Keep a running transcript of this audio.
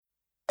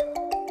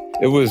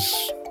It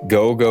was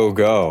go, go,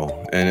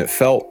 go, and it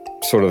felt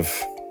sort of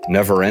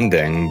never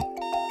ending.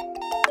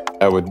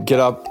 I would get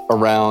up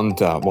around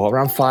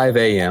 5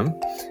 a.m.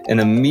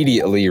 and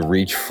immediately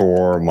reach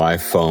for my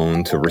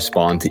phone to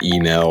respond to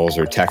emails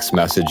or text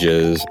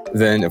messages.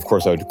 Then, of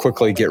course, I would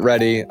quickly get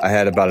ready. I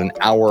had about an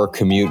hour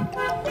commute.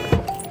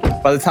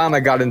 By the time I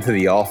got into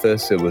the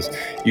office, it was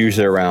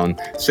usually around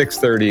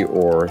 6:30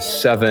 or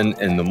 7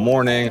 in the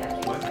morning.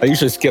 I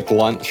usually skipped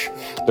lunch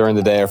during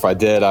the day. If I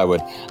did, I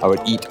would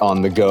eat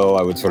on the go.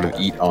 I would sort of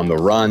eat on the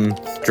run,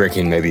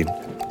 drinking maybe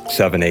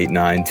 7, 8,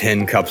 9,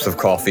 10 cups of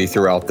coffee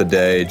throughout the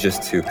day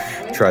just to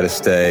try to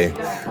stay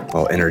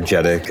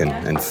energetic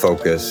and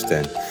focused.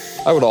 And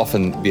I would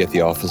often be at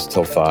the office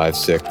till 5,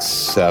 6,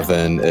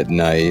 7 at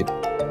night.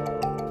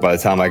 By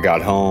the time I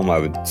got home, I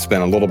would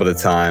spend a little bit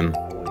of time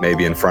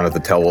maybe in front of the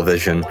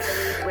television.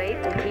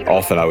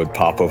 Often I would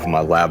pop open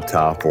my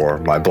laptop or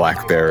my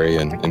BlackBerry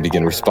and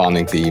begin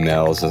responding to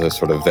emails as I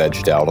sort of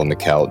vegged out on the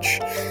couch.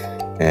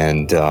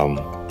 And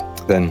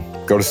then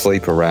go to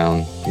sleep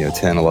around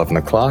 10, 11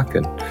 o'clock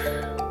and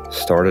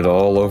start it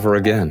all over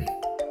again.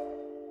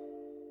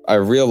 I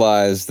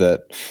realized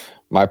that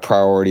my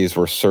priorities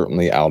were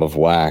certainly out of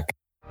whack.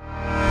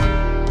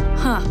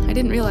 I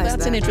didn't realize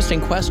That's an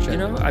interesting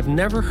question. I've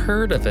never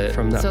heard of it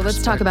from that So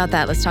let's talk about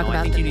that. Let's talk about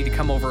I think you need to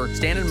come over,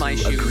 stand in my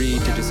shoes. Agree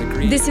to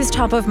disagree. This is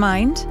Top of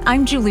Mind.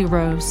 I'm Julie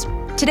Rose.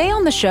 Today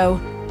on the show,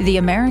 the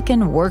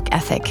American work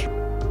ethic.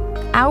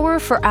 Hour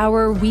for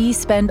hour, we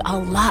spend a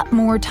lot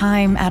more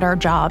time at our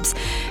jobs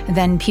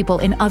than people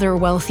in other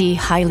wealthy,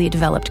 highly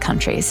developed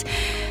countries.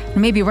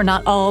 Maybe we're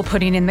not all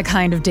putting in the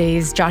kind of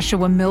days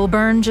Joshua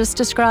Milburn just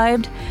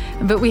described,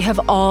 but we have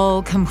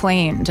all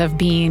complained of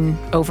being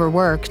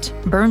overworked,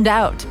 burned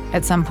out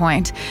at some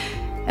point.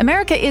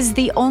 America is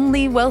the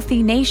only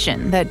wealthy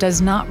nation that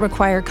does not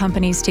require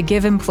companies to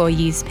give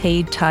employees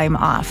paid time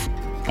off.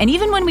 And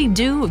even when we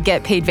do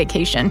get paid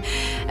vacation,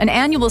 an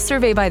annual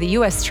survey by the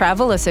U.S.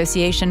 Travel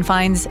Association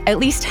finds at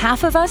least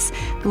half of us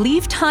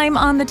leave time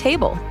on the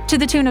table, to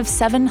the tune of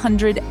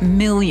 700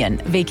 million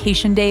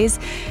vacation days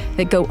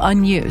that go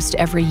unused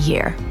every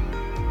year.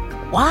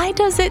 Why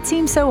does it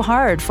seem so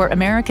hard for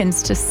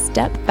Americans to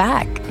step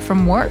back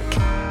from work?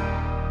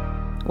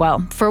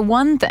 Well, for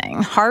one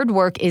thing, hard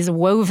work is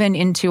woven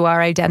into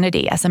our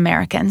identity as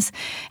Americans,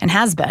 and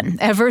has been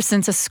ever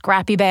since a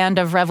scrappy band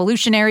of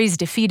revolutionaries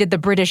defeated the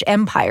British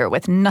Empire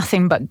with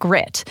nothing but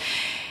grit.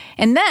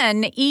 And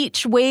then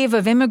each wave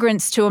of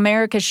immigrants to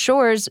America's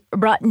shores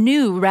brought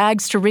new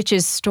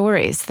rags-to-riches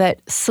stories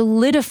that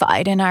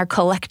solidified in our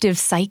collective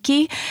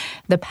psyche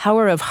the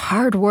power of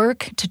hard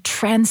work to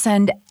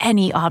transcend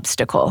any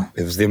obstacle.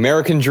 It was the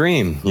American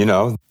dream,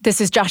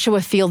 This is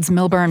Joshua Fields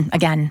Milburn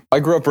again. I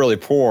grew up really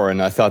poor,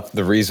 and I thought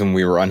the reason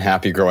we were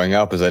unhappy growing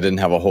up is I didn't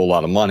have a whole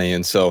lot of money.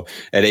 And so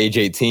at age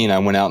 18, I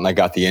went out and I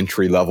got the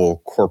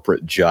entry-level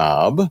corporate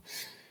job.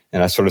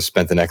 And I sort of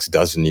spent the next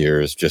dozen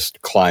years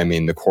just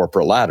climbing the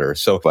corporate ladder.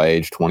 So by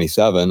age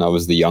 27, I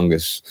was the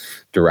youngest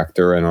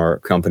director in our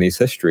company's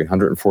history,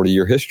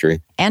 140-year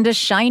history. And a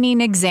shining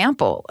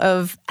example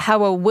of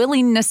how a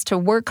willingness to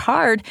work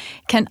hard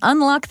can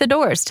unlock the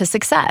doors to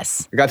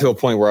success. I got to a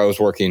point where I was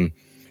working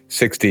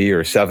 60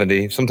 or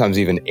 70, sometimes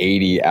even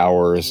 80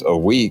 hours a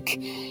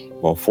week,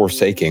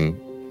 forsaking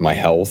my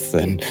health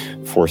and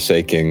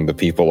forsaking the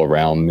people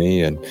around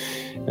me. And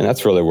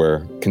that's really where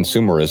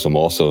consumerism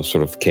also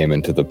sort of came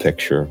into the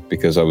picture,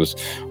 because I was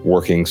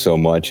working so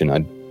much and I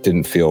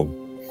didn't feel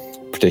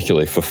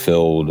particularly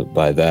fulfilled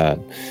by that.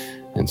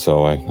 And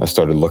so I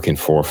started looking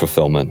for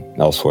fulfillment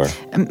elsewhere.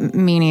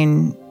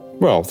 Meaning?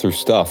 Well, through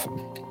stuff,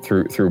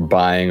 through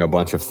buying a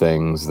bunch of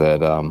things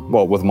that,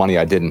 with money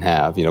I didn't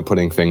have,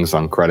 putting things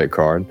on credit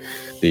card.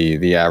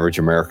 The average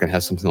American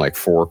has something like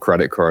 4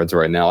 credit cards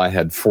right now. I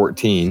had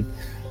 14.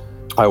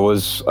 I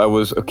was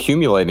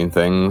accumulating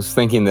things,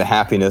 thinking that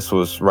happiness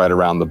was right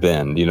around the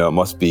bend. It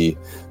must be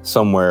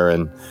somewhere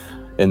in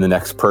the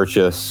next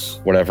purchase,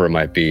 whatever it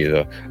might be,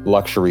 the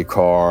luxury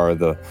car,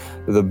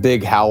 the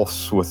big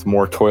house with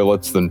more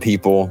toilets than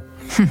people,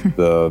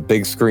 the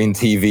big screen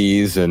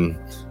TVs and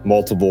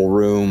multiple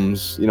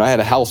rooms. I had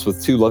a house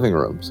with 2 living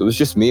rooms. It was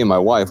just me and my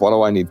wife. Why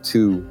do I need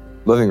 2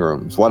 living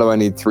rooms? Why do I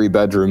need 3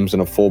 bedrooms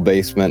and a full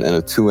basement and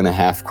a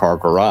 2.5 car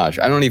garage?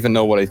 I don't even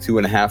know what a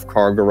 2.5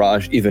 car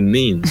garage even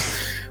means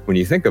when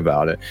you think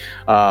about it.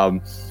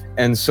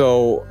 And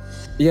so,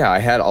 I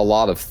had a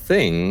lot of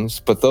things,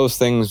 but those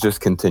things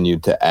just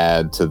continued to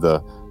add to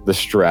the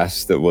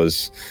stress that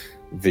was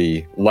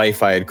the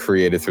life I had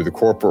created through the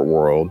corporate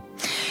world.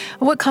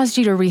 What caused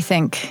you to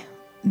rethink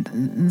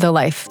the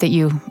life that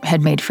you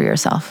had made for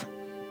yourself?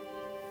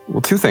 Well,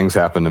 2 things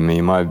happened to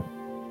me. My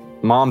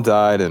mom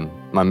died and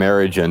my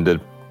marriage ended,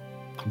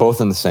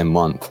 both in the same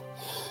month.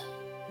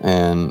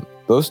 And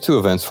those 2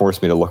 events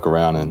forced me to look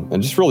around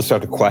and just really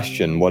start to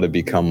question what had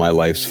become my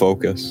life's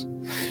focus.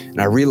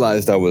 And I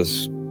realized I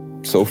was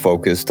so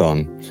focused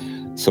on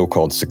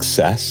so-called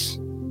success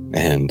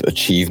and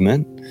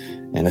achievement,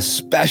 and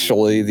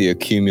especially the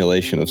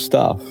accumulation of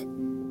stuff.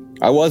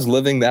 I was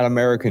living that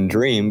American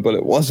dream, but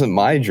it wasn't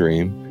my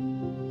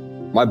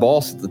dream. My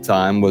boss at the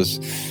time was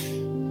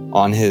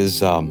on his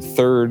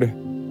third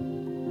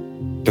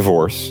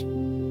divorce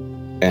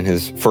and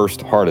his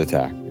first heart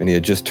attack, and he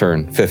had just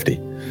turned 50.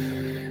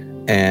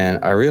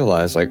 And I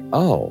realized, like,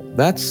 oh,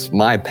 that's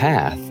my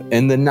path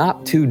in the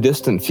not too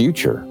distant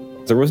future.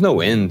 There was no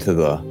end to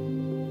the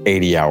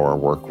 80-hour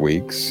work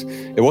weeks.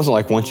 It wasn't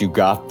like once you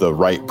got the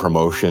right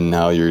promotion,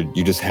 now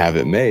you just have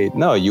it made.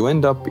 No, you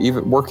end up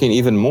even working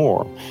even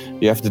more.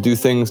 You have to do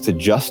things to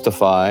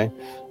justify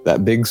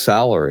that big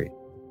salary.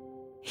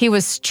 He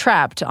was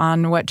trapped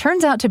on what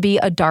turns out to be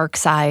a dark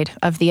side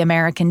of the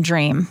American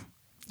dream.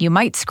 You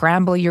might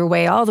scramble your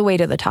way all the way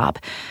to the top,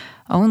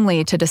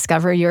 only to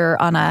discover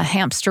you're on a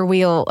hamster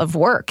wheel of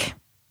work.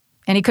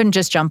 And he couldn't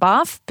just jump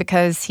off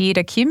because he'd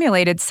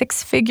accumulated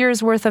 6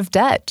 figures worth of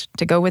debt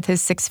to go with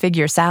his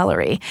 6-figure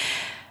salary.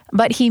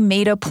 But he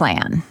made a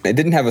plan. It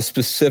didn't have a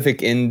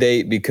specific end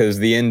date because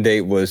the end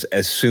date was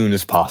as soon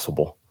as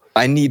possible.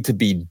 I need to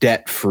be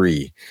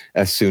debt-free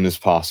as soon as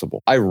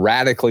possible. I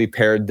radically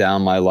pared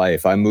down my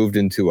life. I moved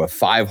into a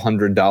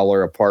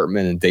 $500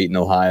 apartment in Dayton,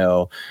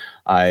 Ohio.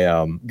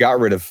 I got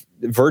rid of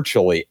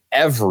virtually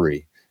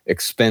every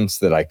expense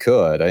that I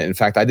could. In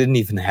fact, I didn't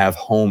even have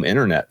home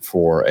internet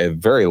for a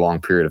very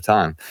long period of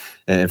time.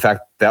 And in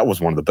fact, that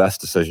was one of the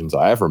best decisions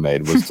I ever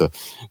made, was to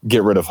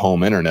get rid of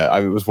home internet.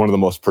 It was one of the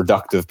most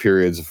productive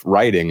periods of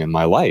writing in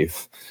my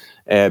life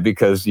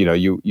because,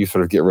 you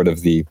sort of get rid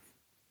of the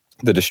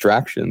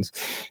distractions.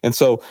 And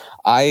so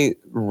I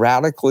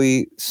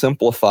radically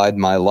simplified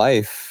my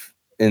life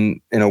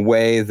in a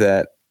way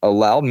that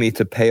allowed me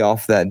to pay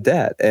off that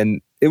debt.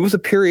 And it was a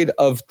period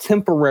of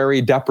temporary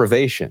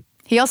deprivation.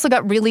 He also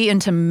got really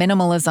into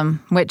minimalism,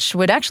 which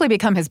would actually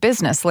become his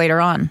business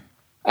later on.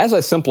 As I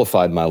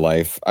simplified my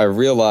life, I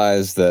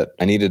realized that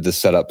I needed to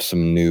set up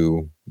some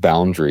new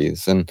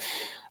boundaries. And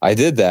I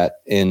did that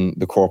in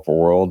the corporate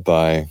world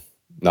by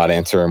not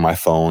answering my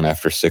phone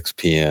after 6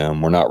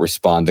 p.m. or not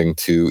responding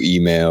to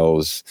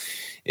emails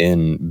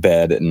in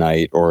bed at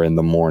night or in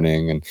the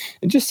morning, and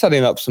just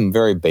setting up some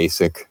very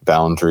basic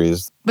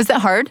boundaries. Was that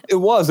hard? It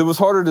was. It was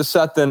harder to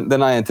set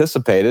than I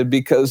anticipated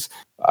because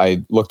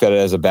I looked at it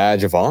as a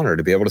badge of honor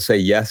to be able to say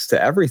yes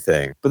to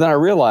everything. But then I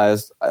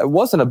realized it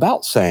wasn't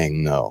about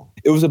saying no.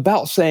 It was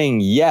about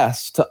saying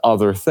yes to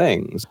other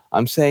things.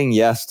 I'm saying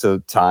yes to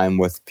time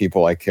with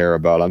people I care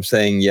about. I'm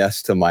saying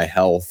yes to my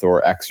health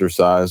or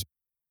exercise.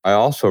 I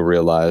also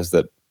realized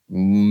that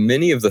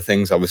many of the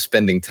things I was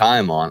spending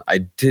time on, I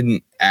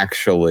didn't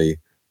actually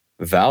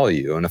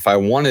value. And if I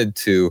wanted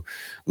to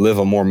live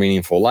a more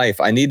meaningful life,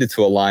 I needed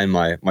to align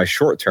my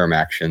short-term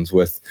actions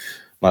with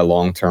my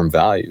long-term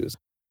values.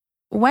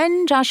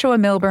 When Joshua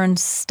Milburn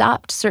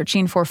stopped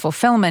searching for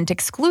fulfillment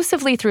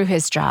exclusively through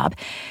his job,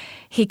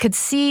 he could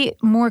see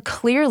more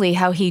clearly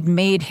how he'd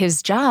made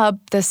his job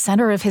the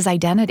center of his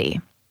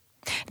identity.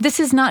 This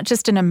is not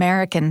just an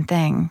American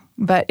thing,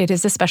 but it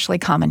is especially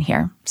common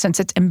here, since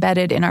it's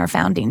embedded in our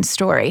founding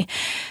story.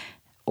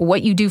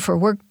 What you do for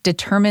work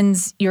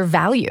determines your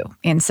value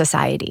in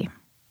society.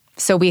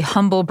 So we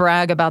humble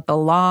brag about the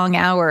long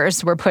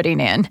hours we're putting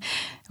in.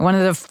 One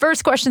of the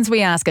first questions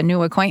we ask a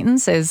new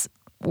acquaintance is,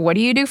 what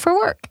do you do for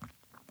work?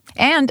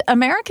 And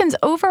Americans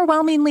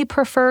overwhelmingly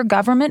prefer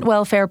government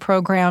welfare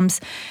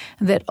programs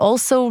that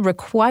also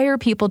require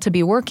people to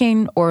be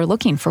working or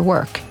looking for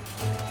work.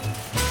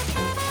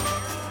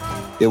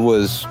 It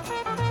was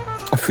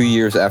a few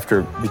years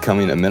after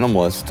becoming a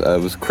minimalist. It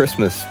was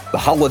Christmas, the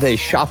holiday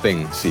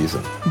shopping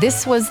season.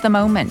 This was the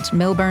moment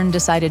Milburn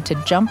decided to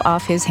jump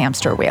off his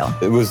hamster wheel.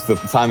 It was the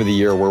time of the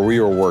year where we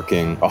were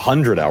working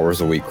 100 hours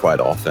a week quite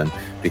often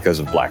because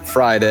of Black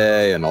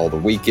Friday and all the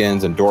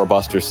weekends and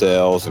doorbuster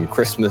sales and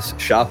Christmas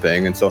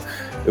shopping. And so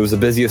it was the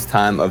busiest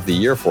time of the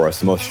year for us,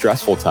 the most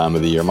stressful time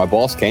of the year. My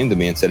boss came to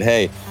me and said,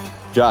 "Hey,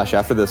 Josh,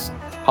 after this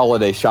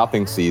holiday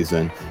shopping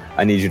season,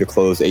 I need you to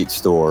close 8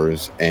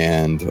 stores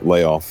and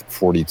lay off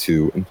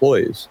 42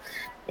 employees."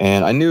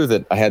 And I knew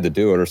that I had to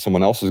do it or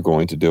someone else was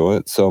going to do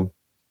it. So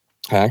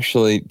I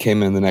actually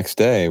came in the next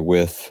day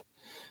with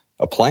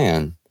a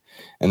plan.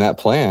 And that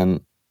plan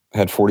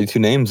had 42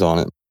 names on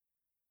it.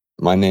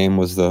 My name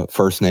was the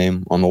first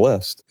name on the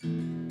list.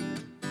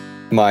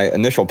 My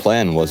initial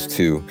plan was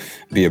to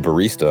be a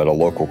barista at a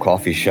local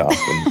coffee shop.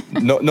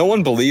 And no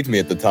one believed me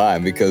at the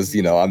time because,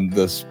 I'm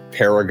this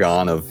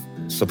paragon of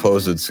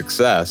supposed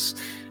success.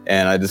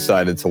 And I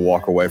decided to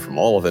walk away from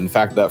all of it. In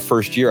fact, that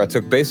first year, I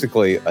took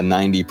basically a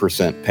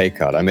 90% pay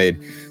cut. I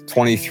made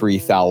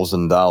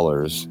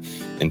 $23,000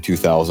 in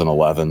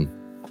 2011.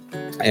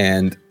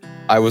 And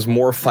I was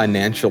more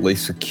financially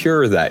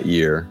secure that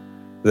year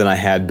than I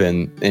had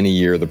been any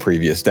year the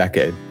previous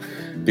decade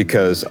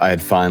because I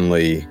had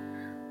finally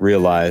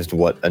realized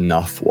what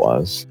enough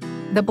was.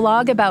 The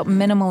blog about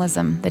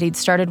minimalism that he'd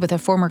started with a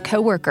former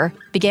coworker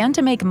began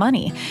to make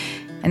money.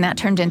 And that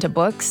turned into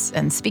books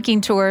and speaking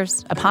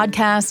tours, a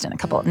podcast, and a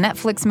couple of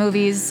Netflix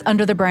movies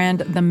under the brand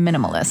The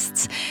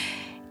Minimalists.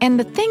 And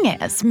the thing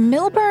is,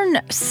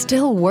 Milburn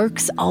still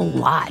works a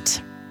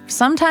lot.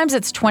 Sometimes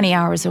it's 20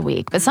 hours a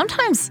week, but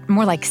sometimes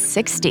more like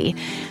 60.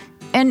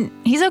 And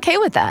he's okay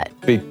with that.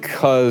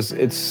 Because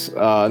it's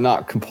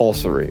not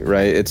compulsory,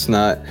 right? It's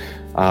not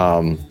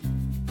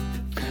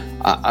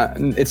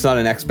It's not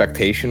an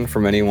expectation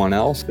from anyone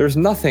else. There's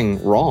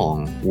nothing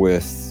wrong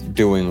with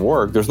doing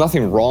work. There's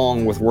nothing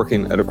wrong with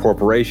working at a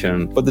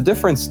corporation. But the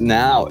difference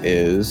now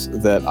is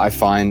that I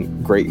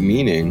find great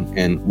meaning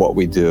in what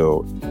we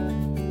do.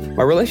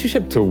 My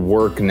relationship to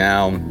work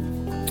now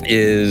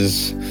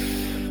is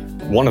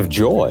one of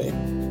joy.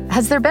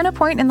 Has there been a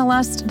point in the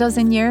last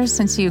dozen years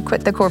since you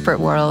quit the corporate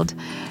world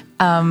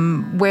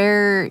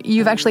where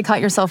you've actually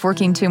caught yourself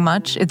working too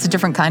much? It's a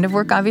different kind of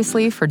work,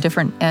 obviously, for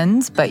different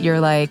ends, but you're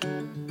like,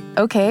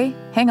 okay,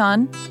 hang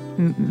on,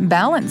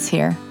 balance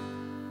here.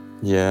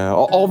 Yeah,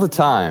 all the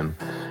time.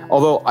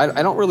 Although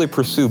I don't really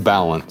pursue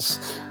balance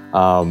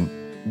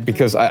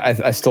because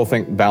I still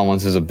think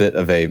balance is a bit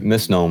of a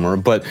misnomer,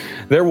 but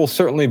there will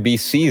certainly be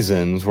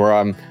seasons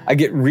where I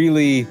get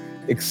really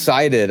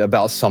excited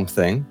about some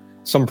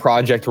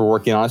project we're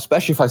working on,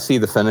 especially if I see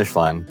the finish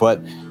line.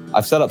 But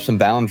I've set up some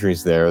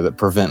boundaries there that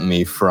prevent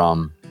me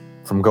from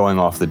going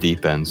off the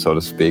deep end, so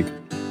to speak.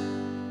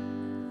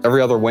 Every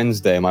other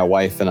Wednesday, my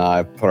wife and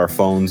I put our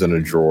phones in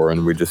a drawer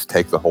and we just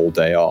take the whole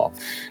day off.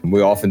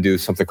 We often do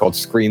something called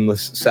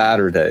screenless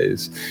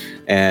Saturdays.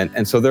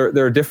 And so there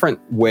are different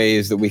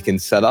ways that we can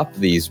set up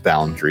these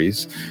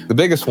boundaries. The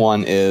biggest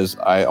one is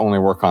I only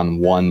work on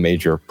one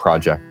major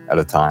project at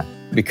a time.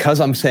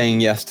 Because I'm saying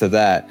yes to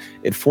that,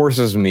 it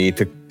forces me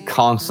to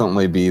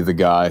constantly be the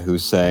guy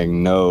who's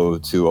saying no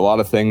to a lot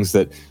of things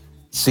that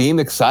seem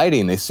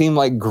exciting. They seem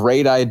like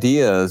great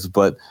ideas,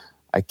 but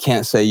I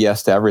can't say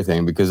yes to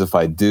everything because if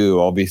I do,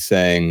 I'll be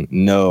saying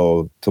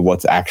no to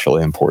what's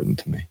actually important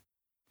to me.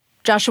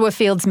 Joshua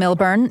Fields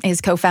Millburn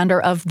is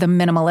co-founder of The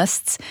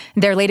Minimalists.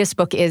 Their latest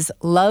book is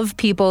Love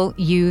People,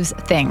 Use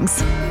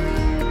Things.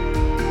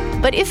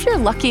 But if you're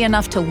lucky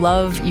enough to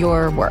love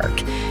your work,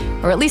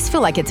 or at least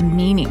feel like it's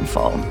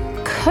meaningful,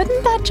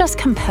 couldn't that just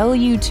compel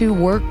you to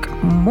work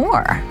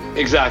more?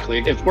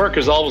 Exactly. If work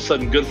is all of a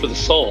sudden good for the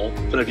soul,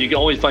 but if you can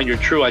only find your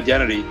true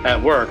identity at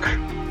work,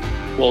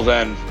 well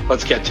then,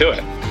 let's get to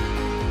it.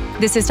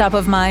 This is Top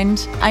of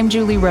Mind. I'm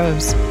Julie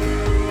Rose.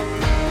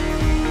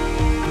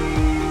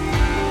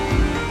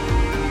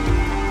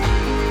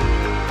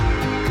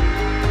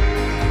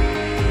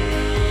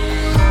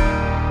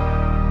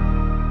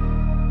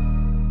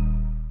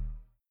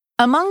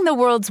 Among the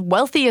world's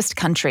wealthiest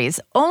countries,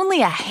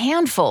 only a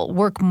handful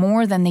work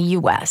more than the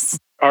U.S.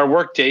 Our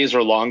work days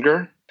are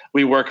longer.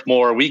 We work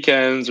more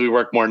weekends. We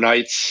work more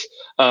nights.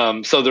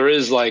 So there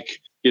is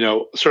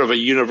sort of a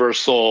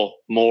universal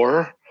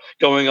more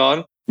going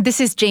on. This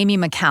is Jamie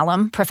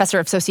McCallum, professor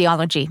of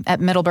sociology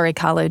at Middlebury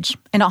College,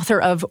 and author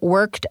of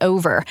Worked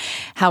Over: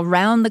 How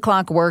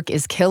Round-the-Clock Work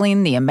is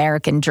Killing the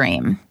American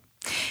Dream.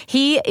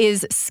 He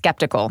is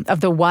skeptical of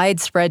the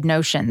widespread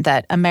notion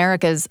that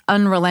America's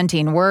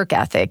unrelenting work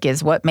ethic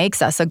is what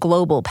makes us a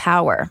global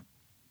power.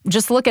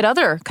 Just look at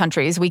other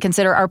countries we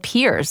consider our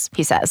peers,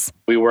 he says.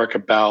 We work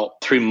about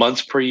 3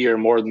 months per year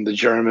more than the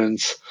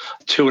Germans,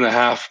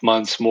 2.5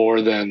 months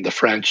more than the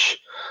French,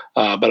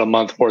 but a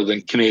month more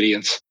than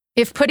Canadians.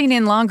 If putting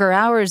in longer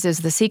hours is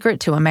the secret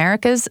to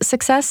America's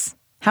success,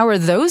 how are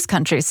those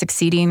countries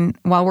succeeding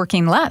while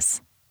working less?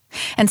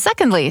 And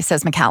secondly,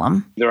 says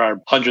McCallum, there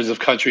are hundreds of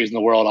countries in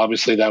the world,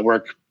 obviously, that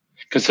work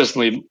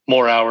consistently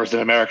more hours than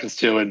Americans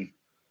do, and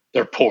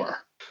they're poor.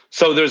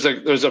 So there's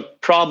a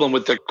problem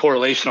with the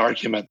correlation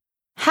argument.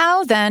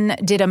 How then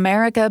did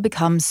America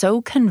become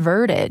so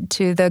converted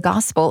to the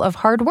gospel of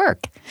hard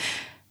work?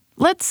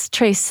 Let's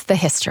trace the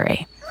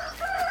history.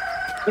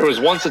 There was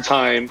once a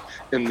time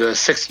in the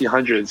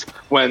 1600s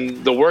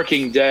when the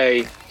working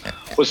day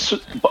was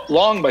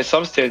long by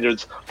some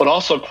standards, but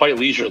also quite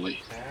leisurely,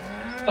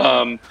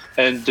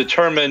 and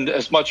determined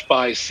as much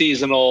by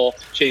seasonal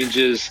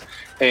changes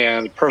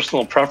and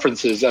personal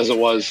preferences as it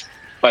was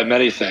by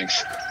many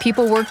things.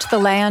 People worked the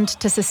land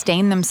to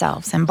sustain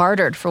themselves and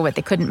bartered for what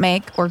they couldn't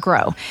make or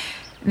grow.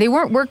 They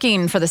weren't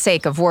working for the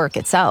sake of work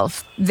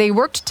itself. They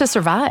worked to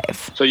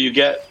survive. So you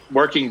get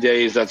working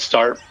days that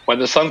start when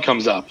the sun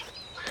comes up,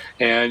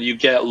 and you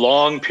get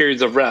long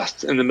periods of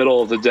rest in the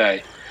middle of the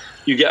day.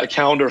 You get a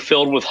calendar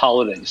filled with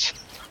holidays,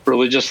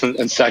 religious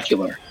and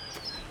secular.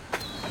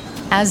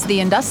 As the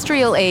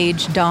industrial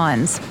age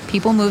dawns,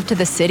 people move to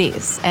the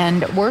cities,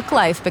 and work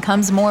life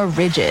becomes more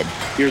rigid.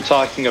 You're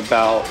talking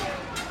about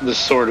the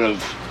sort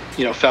of,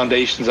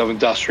 foundations of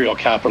industrial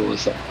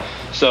capitalism.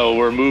 So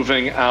we're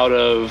moving out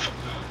of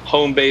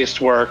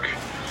home-based work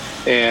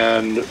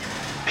and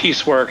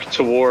piecework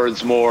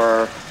towards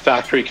more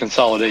factory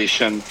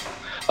consolidation.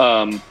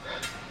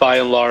 By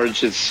and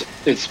large,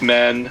 it's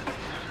men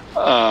who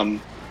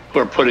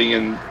are putting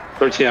in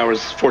 13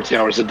 hours, 14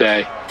 hours a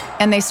day.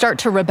 And they start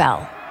to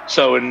rebel.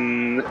 So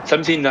in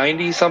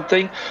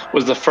 1790-something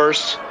was the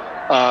first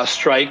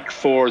strike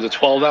for the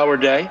 12-hour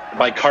day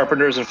by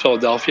carpenters in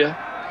Philadelphia.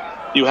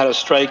 You had a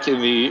strike in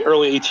the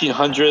early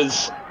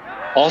 1800s,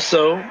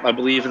 also, I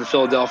believe, in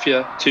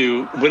Philadelphia,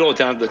 to whittle it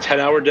down to the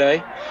 10-hour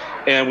day.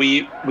 And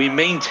we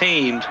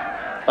maintained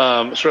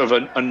sort of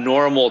a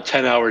normal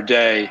 10-hour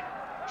day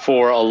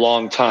for a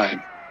long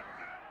time.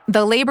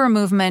 The labor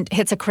movement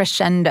hits a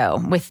crescendo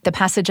with the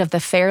passage of the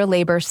Fair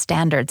Labor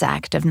Standards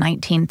Act of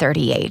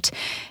 1938,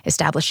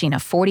 establishing a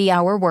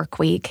 40-hour work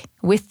week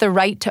with the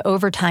right to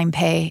overtime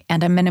pay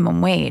and a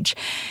minimum wage.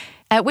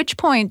 At which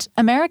point,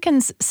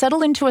 Americans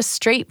settle into a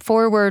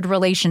straightforward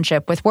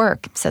relationship with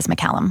work, says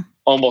McCallum.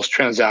 Almost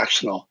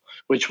transactional,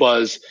 which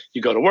was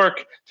you go to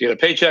work to get a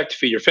paycheck to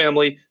feed your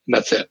family, and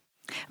that's it.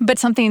 But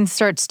something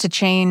starts to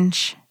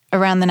change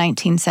around the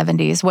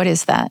 1970s. What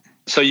is that?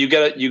 So you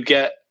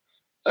get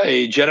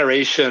a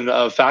generation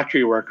of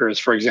factory workers,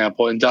 for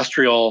example,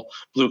 industrial,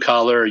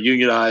 blue-collar,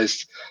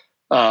 unionized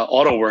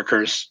auto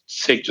workers,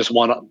 take just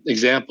one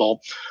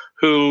example,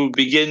 who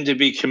begin to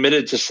be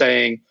committed to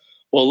saying,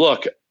 well,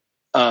 look,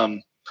 a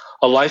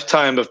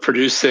lifetime of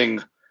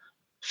producing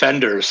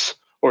fenders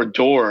or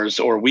doors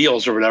or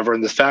wheels or whatever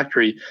in this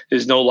factory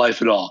is no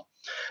life at all.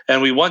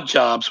 And we want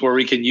jobs where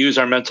we can use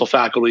our mental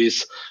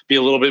faculties, be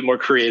a little bit more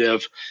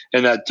creative,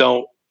 and that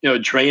don't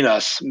drain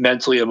us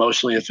mentally,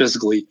 emotionally, and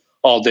physically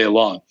all day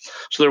long.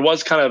 So there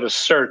was kind of a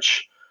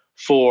search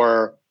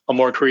for a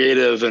more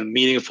creative and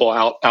meaningful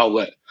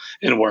outlet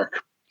in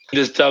work.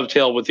 This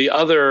dovetailed with the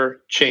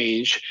other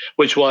change,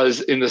 which was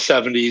in the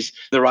 70s,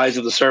 the rise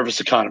of the service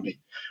economy,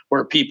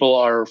 where people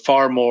are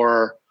far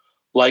more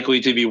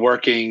likely to be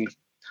working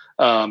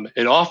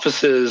in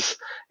offices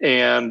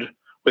and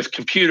with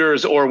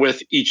computers or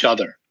with each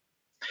other.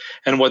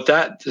 And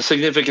the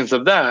significance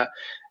of that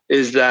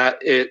is that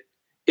it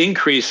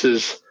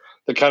increases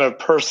the kind of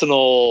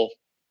personal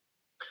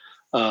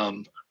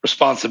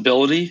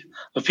responsibility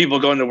of people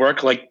going to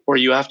work, like where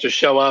you have to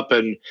show up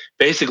and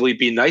basically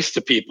be nice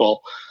to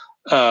people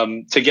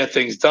to get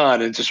things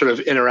done and to sort of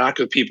interact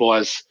with people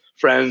as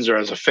friends or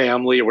as a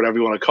family or whatever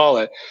you want to call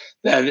it.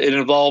 Then it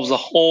involves a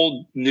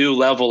whole new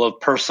level of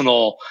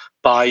personal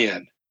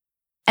buy-in.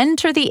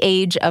 Enter the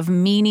age of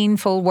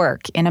meaningful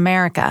work in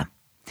America.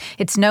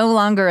 It's no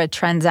longer a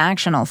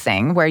transactional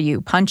thing where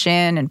you punch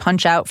in and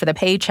punch out for the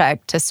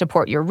paycheck to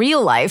support your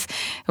real life,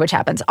 which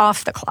happens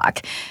off the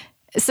clock.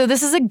 So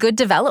this is a good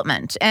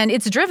development, and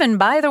it's driven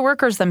by the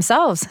workers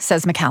themselves,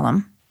 says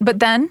McCallum. But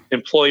then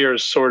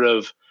employers sort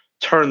of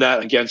turn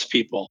that against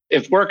people.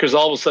 If work is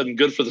all of a sudden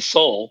good for the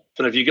soul,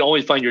 then if you can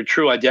only find your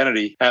true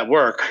identity at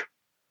work,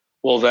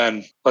 well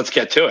then let's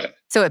get to it.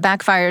 So it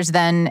backfires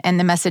then, and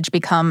the message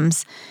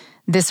becomes,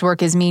 this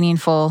work is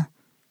meaningful,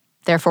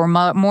 therefore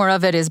more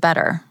of it is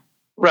better.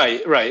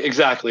 Right,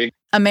 exactly.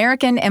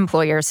 American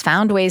employers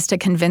found ways to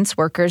convince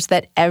workers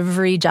that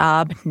every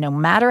job, no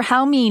matter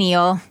how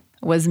menial,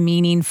 was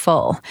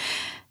meaningful.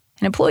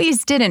 And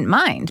employees didn't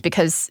mind,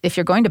 because if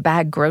you're going to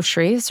bag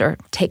groceries or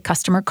take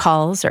customer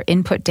calls or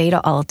input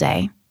data all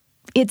day,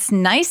 it's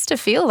nice to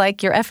feel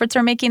like your efforts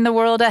are making the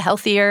world a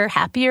healthier,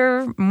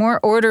 happier, more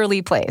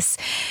orderly place.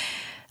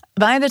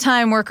 By the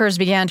time workers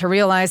began to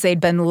realize they'd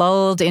been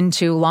lulled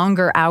into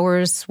longer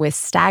hours with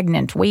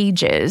stagnant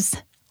wages,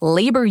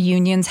 labor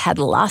unions had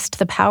lost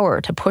the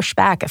power to push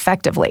back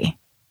effectively.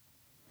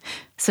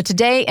 So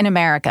today in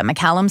America,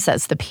 McCallum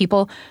says the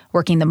people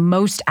working the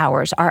most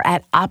hours are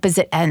at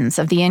opposite ends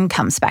of the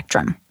income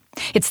spectrum.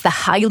 It's the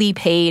highly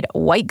paid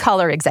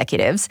white-collar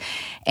executives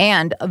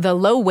and the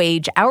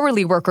low-wage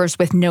hourly workers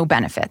with no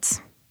benefits.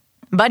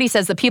 But he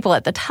says the people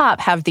at the top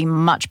have the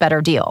much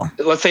better deal.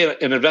 Let's say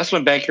an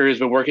investment banker who's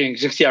been working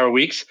 60-hour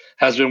weeks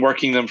has been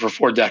working them for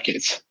 4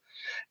 decades.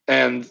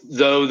 And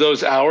though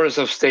those hours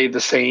have stayed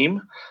the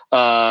same,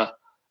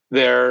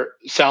 their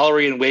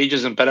salary and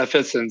wages and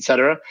benefits, et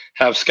cetera,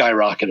 have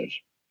skyrocketed.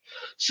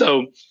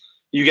 So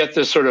you get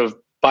this sort of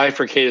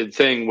bifurcated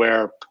thing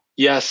where,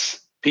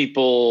 yes,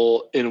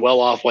 people in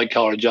well-off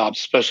white-collar jobs,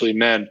 especially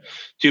men,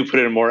 do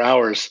put in more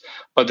hours,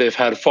 but they've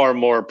had far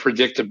more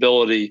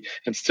predictability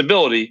and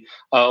stability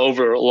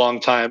over a long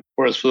time.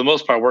 Whereas for the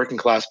most part,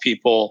 working-class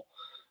people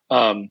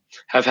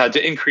have had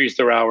to increase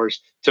their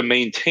hours to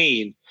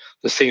maintain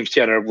the same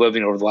standard of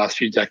living over the last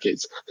few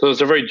decades. So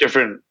it's a very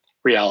different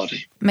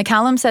reality.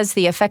 McCallum says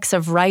the effects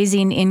of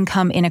rising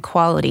income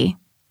inequality,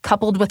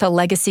 coupled with a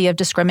legacy of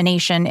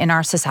discrimination in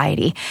our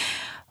society,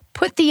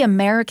 put the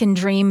American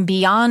dream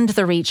beyond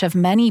the reach of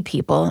many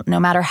people,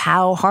 no matter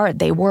how hard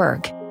they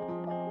work.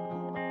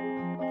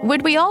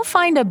 Would we all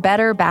find a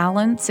better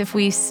balance if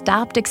we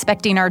stopped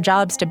expecting our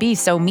jobs to be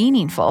so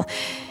meaningful,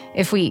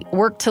 if we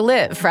work to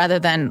live rather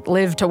than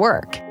live to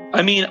work?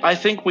 I mean, I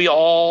think we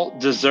all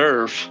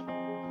deserve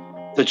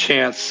the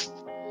chance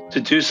to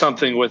do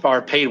something with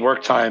our paid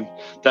work time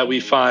that we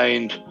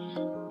find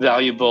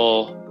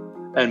valuable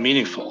and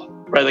meaningful,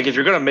 right? Like if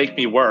you're going to make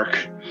me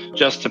work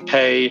just to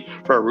pay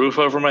for a roof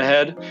over my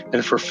head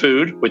and for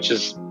food, which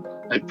is,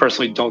 I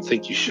personally don't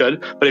think you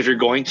should, but if you're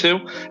going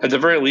to, at the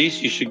very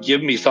least, you should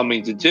give me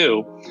something to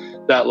do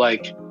that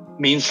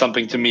means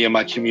something to me and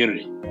my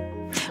community.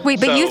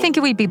 Wait, but you think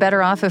we'd be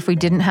better off if we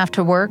didn't have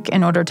to work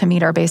in order to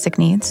meet our basic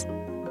needs?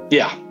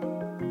 Yeah.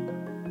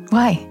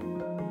 Why?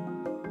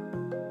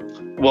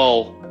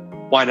 Well,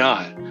 why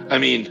not? I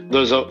mean,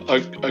 there's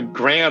a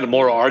grand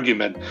moral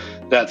argument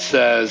that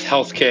says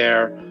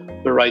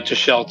healthcare, the right to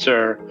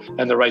shelter,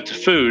 and the right to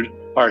food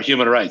are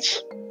human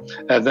rights,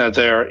 and that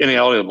they're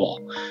inalienable.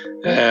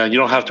 and you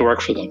don't have to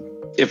work for them.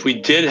 If we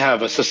did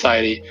have a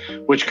society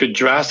which could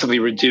drastically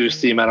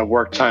reduce the amount of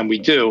work time we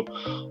do,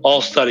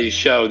 all studies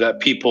show that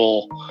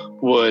people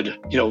would,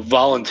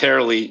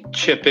 voluntarily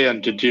chip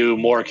in to do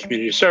more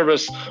community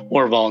service,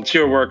 more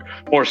volunteer work,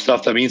 more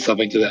stuff that means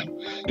something to them.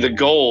 The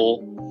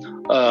goal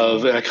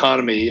of an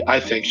economy, I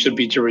think, should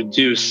be to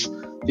reduce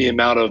the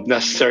amount of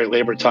necessary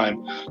labor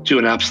time to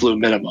an absolute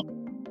minimum.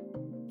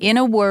 In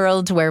a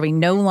world where we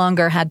no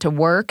longer had to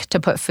work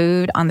to put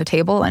food on the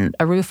table and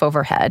a roof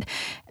overhead,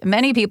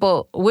 many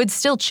people would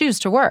still choose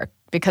to work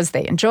because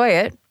they enjoy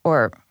it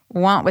or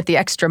want what the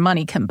extra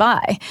money can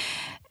buy.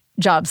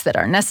 Jobs that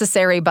are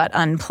necessary but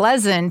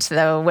unpleasant,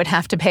 though, would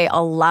have to pay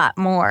a lot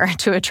more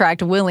to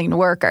attract willing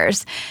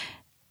workers.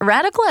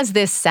 Radical as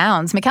this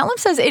sounds, McCallum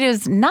says it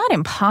is not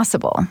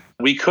impossible.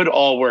 We could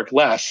all work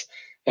less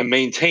and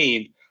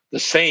maintain the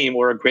same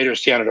or a greater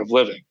standard of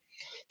living.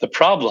 The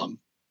problem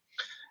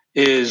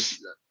is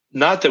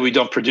not that we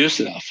don't produce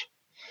enough.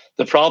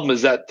 The problem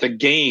is that the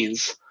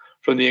gains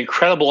from the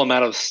incredible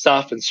amount of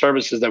stuff and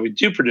services that we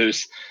do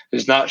produce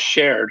is not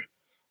shared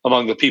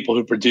among the people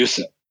who produce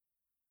it.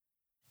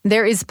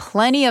 There is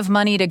plenty of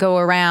money to go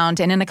around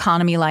in an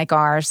economy like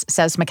ours,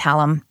 says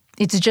McCallum.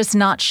 It's just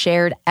not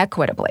shared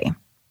equitably.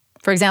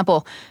 For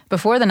example,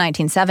 before the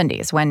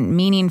 1970s, when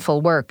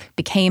meaningful work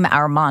became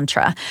our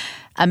mantra,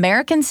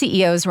 American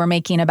CEOs were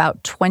making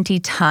about 20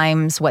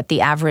 times what the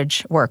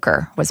average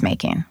worker was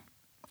making.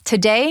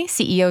 Today,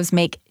 CEOs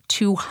make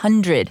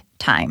 200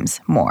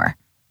 times more.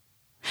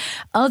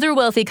 Other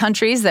wealthy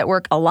countries that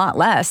work a lot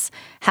less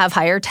have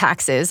higher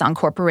taxes on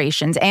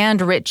corporations and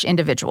rich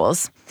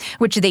individuals,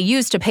 which they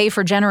use to pay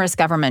for generous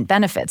government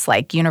benefits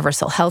like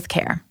universal health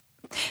care.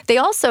 They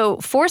also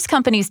force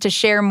companies to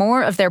share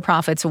more of their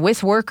profits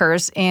with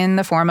workers in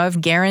the form of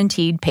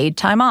guaranteed paid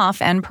time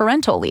off and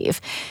parental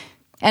leave.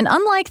 And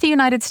unlike the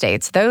United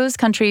States, those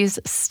countries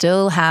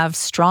still have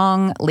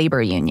strong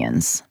labor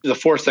unions. The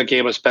force that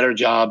gave us better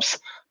jobs,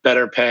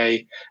 better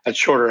pay, at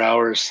shorter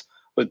hours,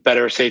 with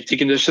better safety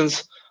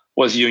conditions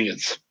was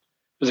unions. It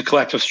was a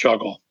collective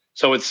struggle.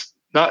 So it's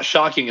not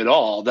shocking at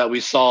all that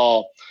we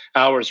saw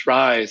hours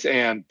rise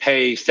and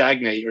pay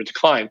stagnate or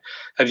decline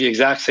at the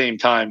exact same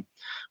time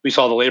we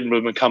saw the labor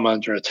movement come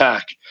under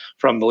attack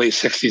from the late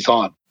 60s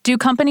on. Do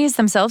companies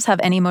themselves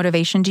have any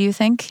motivation, do you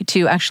think,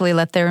 to actually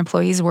let their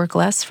employees work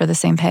less for the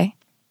same pay?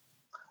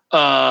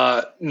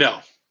 No.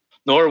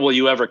 Nor will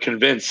you ever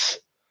convince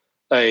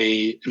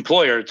an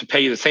employer to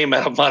pay you the same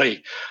amount of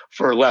money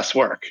for less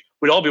work.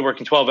 We'd all be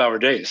working 12-hour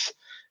days.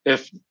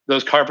 If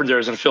those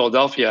carpenters in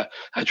Philadelphia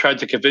had tried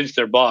to convince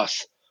their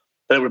boss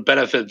that it would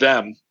benefit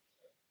them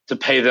to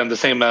pay them the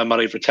same amount of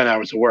money for 10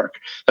 hours of work,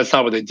 that's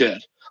not what they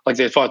did. Like,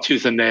 they fought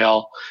tooth and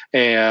nail,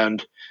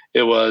 and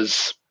it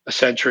was a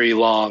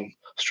century-long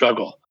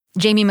struggle.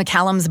 Jamie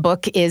McCallum's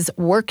book is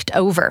Worked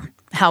Over: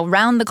 How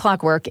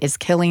Round-the-Clock Work is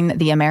Killing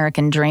the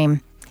American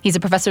Dream. He's a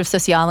professor of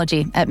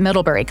sociology at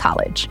Middlebury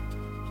College.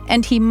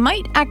 And he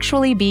might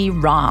actually be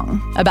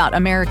wrong about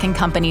American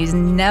companies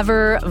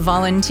never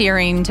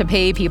volunteering to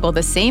pay people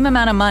the same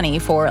amount of money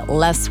for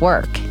less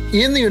work.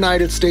 In the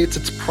United States,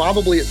 it's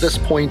probably at this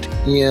point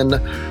in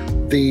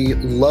the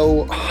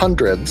low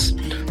hundreds.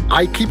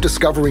 I keep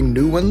discovering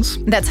new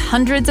ones. That's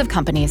hundreds of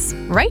companies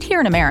right here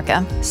in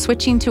America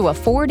switching to a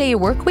 4-day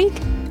work week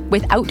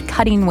without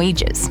cutting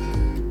wages.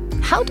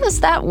 How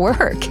does that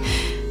work?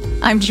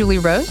 I'm Julie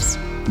Rose.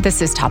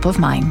 This is Top of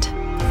Mind.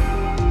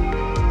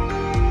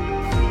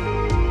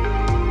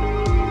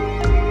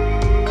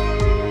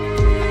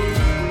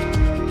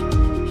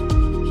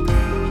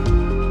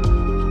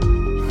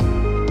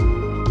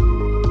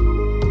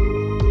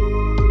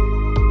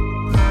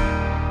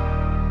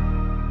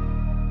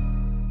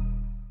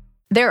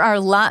 There are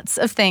lots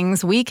of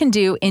things we can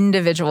do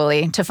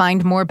individually to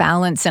find more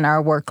balance in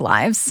our work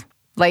lives,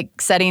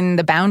 like setting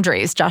the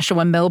boundaries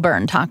Joshua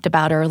Milburn talked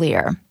about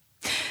earlier.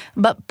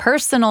 But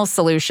personal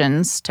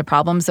solutions to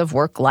problems of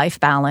work-life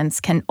balance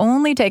can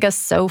only take us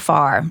so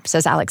far,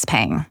 says Alex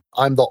Pang.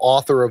 I'm the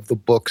author of the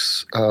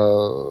books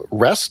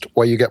Rest,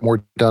 Why You Get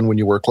More Done When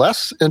You Work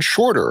Less, and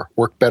Shorter,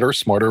 Work Better,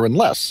 Smarter, and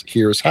Less.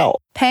 Here's how.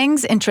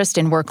 Pang's interest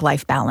in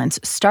work-life balance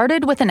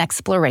started with an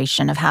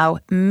exploration of how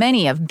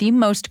many of the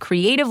most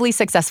creatively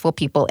successful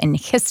people in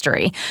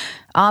history,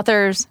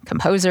 authors,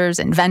 composers,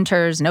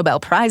 inventors, Nobel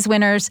Prize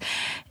winners,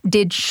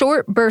 did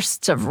short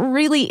bursts of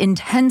really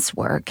intense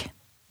work,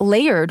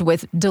 layered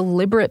with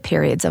deliberate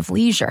periods of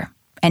leisure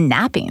and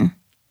napping.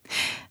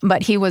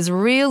 But he was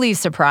really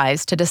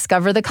surprised to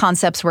discover the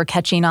concepts were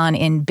catching on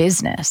in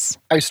business.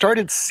 I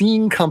started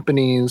seeing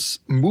companies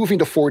moving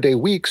to 4-day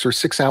weeks or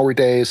 6-hour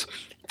days.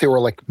 They were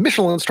like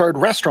Michelin-starred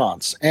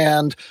restaurants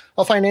and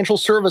a financial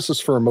services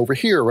firm over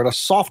here and a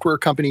software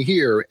company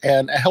here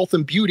and a health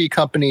and beauty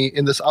company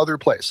in this other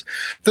place.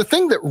 The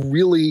thing that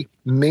really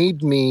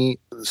made me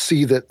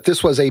see that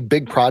this was a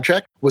big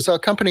project was a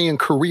company in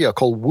Korea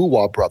called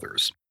Woowa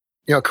Brothers.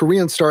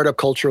 Korean startup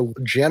culture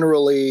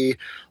generally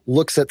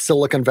looks at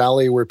Silicon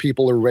Valley where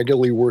people are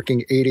regularly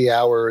working 80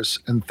 hours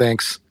and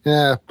thinks,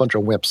 bunch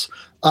of wimps.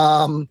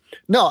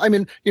 No, I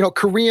mean,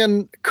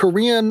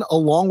 Korean,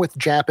 along with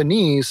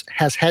Japanese,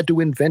 has had to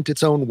invent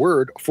its own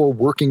word for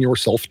working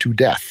yourself to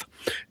death.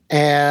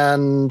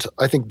 And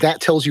I think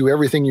that tells you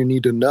everything you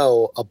need to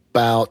know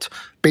about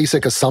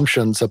basic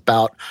assumptions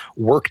about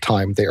work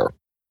time there.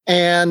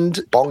 And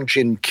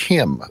Bongjin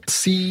Kim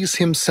sees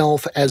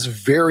himself as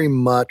very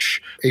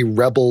much a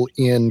rebel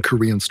in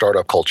Korean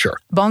startup culture.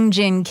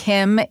 Bongjin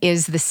Kim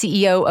is the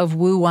CEO of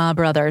Woo-Wah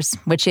Brothers,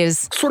 which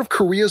is sort of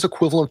Korea's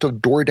equivalent of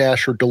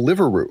DoorDash or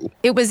Deliveroo.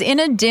 It was in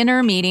a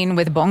dinner meeting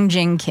with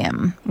Bongjin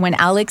Kim when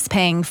Alex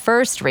Pang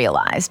first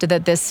realized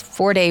that this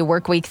 4-day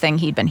workweek thing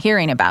he'd been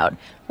hearing about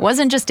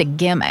wasn't just a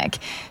gimmick,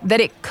 that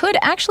it could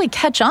actually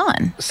catch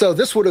on. So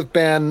this would have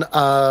been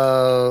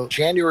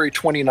January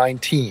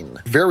 2019,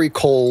 very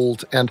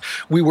cold, and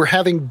we were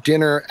having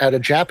dinner at a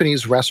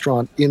Japanese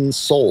restaurant in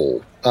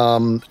Seoul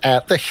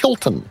at the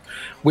Hilton,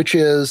 which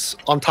is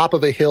on top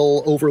of a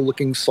hill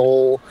overlooking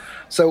Seoul.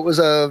 So it was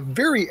a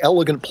very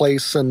elegant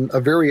place and a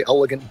very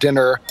elegant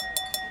dinner.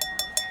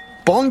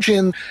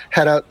 Bongjin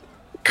had a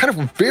kind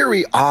of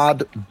very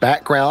odd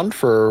background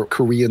for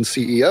Korean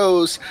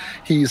CEOs.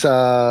 He's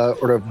a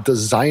sort of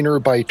designer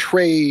by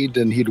trade,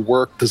 and he'd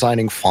worked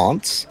designing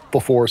fonts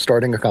before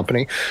starting a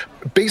company.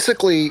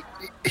 Basically,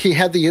 he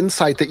had the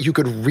insight that you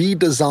could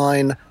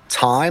redesign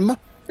time,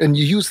 and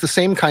you use the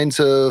same kinds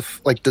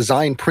of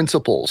design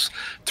principles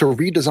to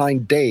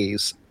redesign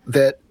days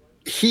that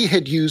he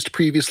had used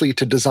previously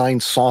to design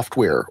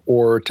software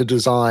or to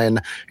design,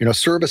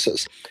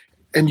 services.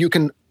 And you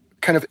can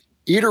kind of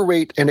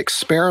iterate and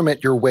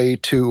experiment your way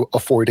to a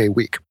 4-day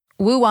week.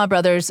 Woo-Wah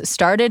Brothers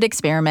started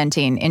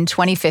experimenting in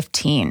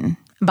 2015.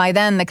 By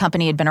then, the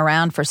company had been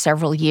around for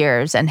several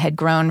years and had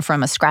grown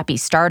from a scrappy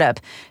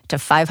startup to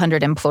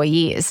 500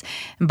 employees.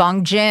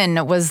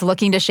 Bongjin was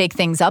looking to shake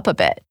things up a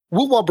bit.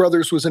 Woo-Wah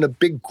Brothers was in a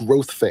big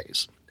growth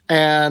phase,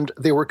 and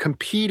they were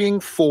competing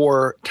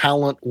for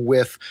talent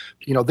with,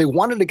 they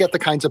wanted to get the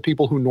kinds of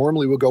people who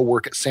normally would go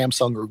work at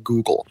Samsung or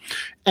Google.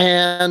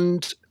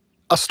 And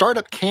a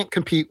startup can't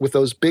compete with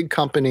those big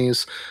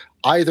companies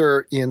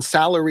either in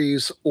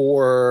salaries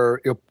or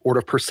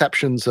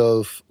perceptions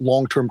of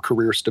long-term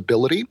career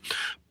stability.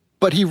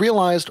 But he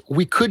realized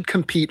we could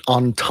compete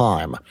on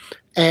time.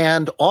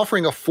 And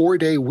offering a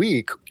 4-day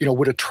week,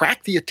 would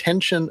attract the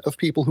attention of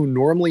people who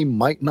normally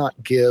might not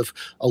give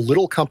a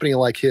little company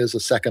like his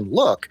a second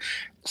look.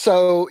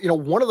 So,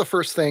 one of the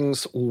first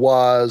things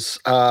was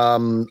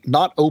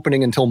not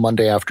opening until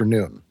Monday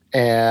afternoon.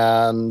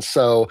 And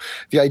so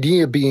the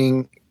idea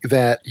being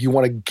that you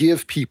want to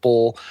give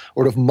people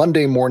sort of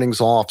Monday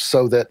mornings off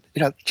so that,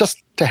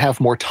 just to have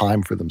more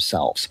time for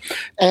themselves.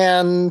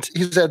 And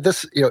he said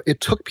this,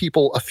 it took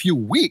people a few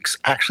weeks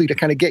actually to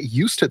kind of get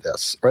used to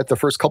this, right? The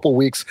first couple of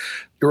weeks,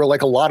 there were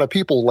a lot of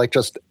people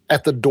just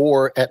at the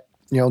door at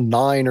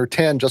 9 or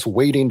 10 just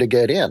waiting to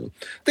get in.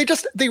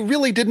 They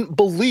really didn't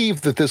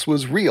believe that this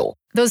was real.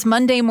 Those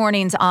Monday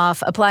mornings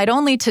off applied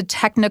only to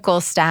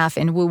technical staff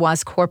in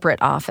Woo-Wah's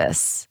corporate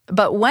office.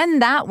 But when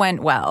that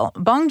went well,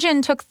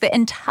 Bongjin took the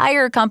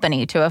entire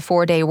company to a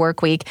 4-day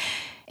work week,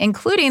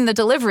 including the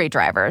delivery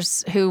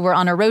drivers who were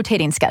on a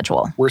rotating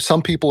schedule. Where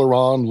some people are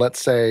on, let's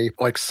say,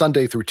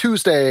 Sunday through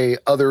Tuesday,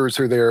 others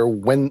are there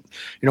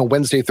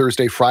Wednesday,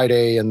 Thursday,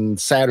 Friday, and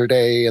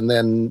Saturday, and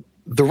then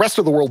the rest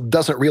of the world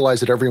doesn't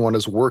realize that everyone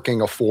is working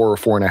a 4 or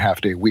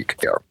 4.5 day week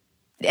there.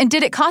 And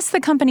did it cost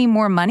the company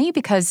more money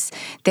because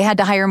they had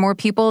to hire more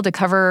people to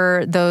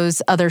cover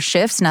those other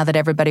shifts now that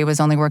everybody was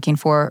only working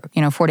 4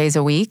 days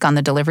a week on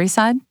the delivery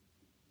side?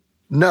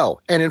 No.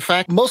 And in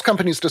fact, most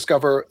companies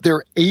discover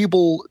they're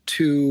able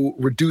to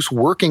reduce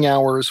working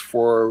hours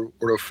for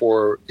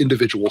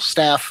individual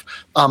staff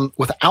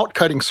without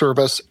cutting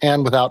service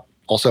and without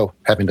also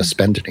having to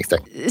spend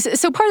anything.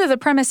 So part of the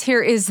premise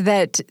here is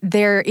that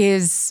there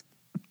is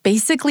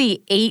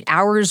basically 8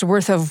 hours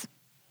worth of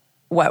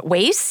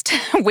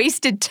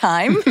wasted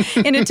time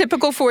in a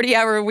typical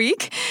 40-hour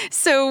week.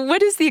 So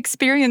what is the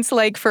experience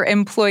like for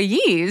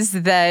employees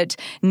that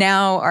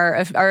now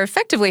are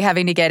effectively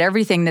having to get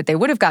everything that they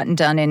would have gotten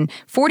done in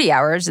 40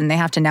 hours and they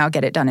have to now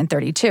get it done in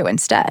 32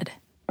 instead?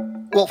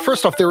 Well,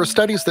 first off, there are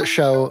studies that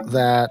show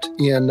that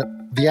in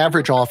the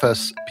average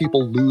office,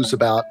 people lose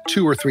about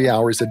 2 or 3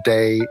 hours a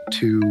day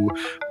to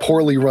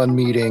poorly run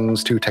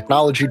meetings, to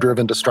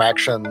technology-driven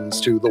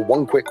distractions, to the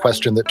one quick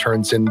question that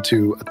turns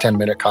into a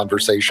 10-minute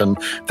conversation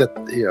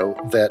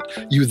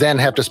that you then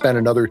have to spend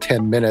another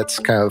 10 minutes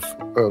kind of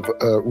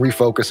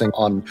refocusing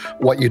on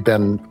what you'd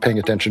been paying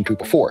attention to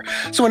before.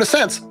 So in a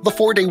sense, the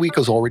 4-day week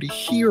is already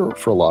here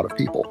for a lot of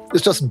people.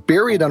 It's just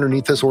buried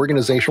underneath this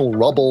organizational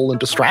rubble and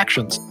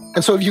distractions.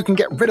 And so if you can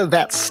get rid of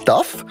that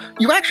stuff,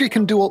 you actually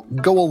can go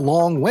a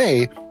long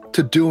way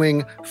to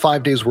doing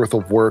 5 days worth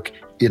of work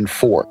in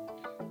 4.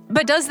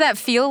 But does that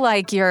feel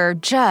like you're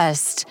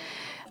just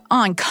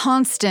on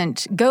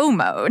constant go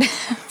mode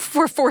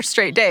for 4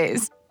 straight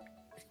days?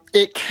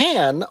 It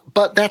can,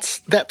 but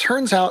that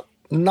turns out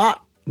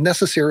not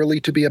necessarily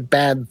to be a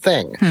bad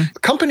thing.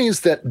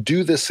 Companies that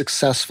do this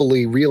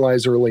successfully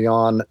realize early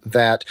on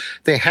that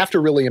they have to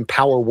really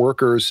empower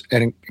workers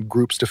and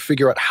groups to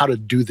figure out how to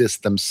do this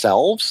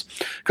themselves,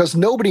 because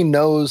nobody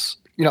knows,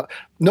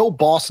 no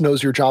boss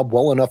knows your job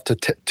well enough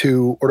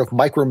to sort of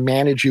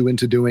micromanage you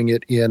into doing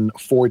it in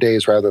 4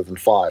 days rather than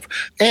 5.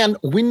 And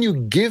when you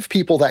give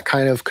people that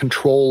kind of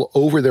control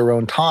over their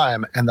own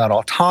time and that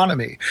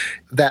autonomy,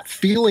 that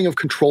feeling of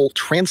control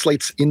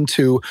translates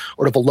into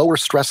sort of a lower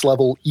stress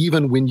level,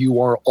 even when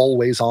you are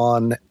always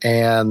on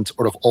and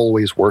sort of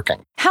always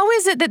working. How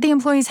is it that the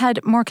employees had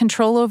more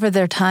control over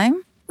their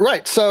time?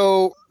 Right.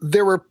 So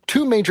there were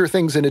two major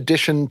things in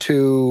addition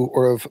to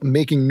sort of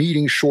making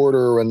meetings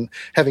shorter and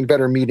having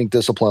better meeting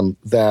discipline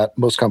that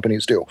most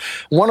companies do.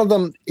 One of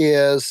them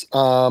is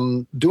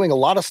doing a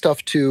lot of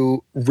stuff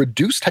to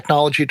reduce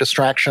technology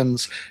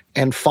distractions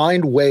and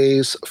find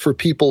ways for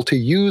people to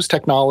use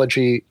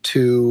technology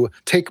to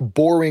take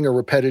boring or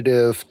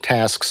repetitive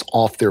tasks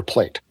off their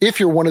plate. If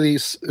you're one of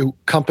these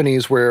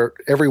companies where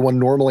everyone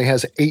normally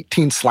has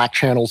 18 Slack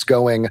channels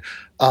going,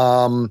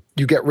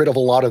 you get rid of a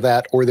lot of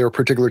that, or there are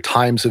particular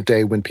times of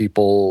day when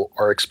people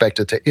are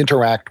expected to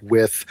interact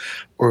with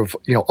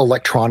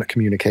electronic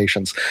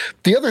communications.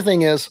 The other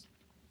thing is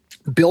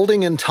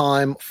building in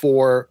time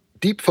for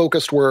deep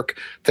focused work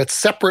that's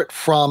separate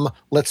from,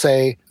 let's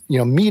say,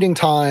 meeting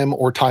time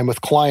or time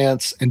with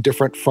clients, and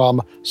different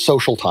from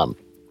social time.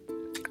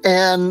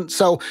 And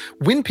so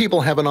when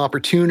people have an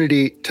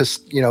opportunity to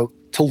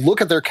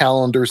look at their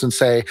calendars and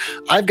say,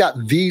 I've got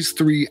these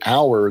 3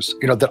 hours,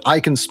 that I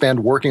can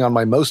spend working on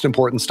my most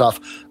important stuff.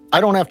 I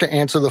don't have to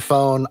answer the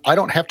phone. I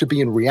don't have to be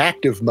in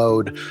reactive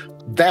mode.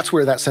 That's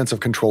where that sense of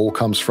control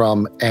comes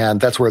from, and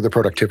that's where the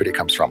productivity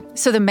comes from.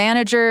 So the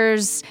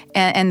managers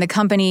and the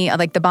company,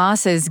 like the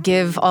bosses,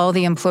 give all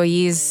the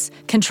employees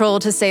control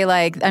to say,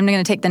 like, I'm going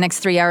to take the next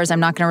 3 hours.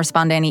 I'm not going to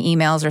respond to any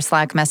emails or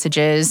Slack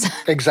messages.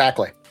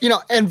 Exactly.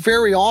 And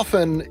very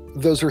often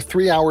those are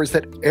 3 hours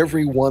that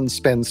everyone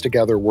spends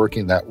together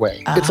working that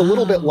way. It's a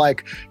little bit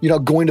like,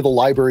 going to the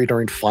library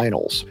during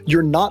finals.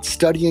 You're not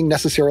studying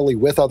necessarily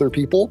with other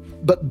people,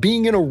 but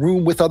being in a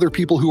room with other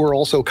people who are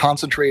also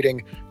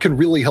concentrating can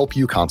really help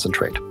you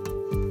concentrate.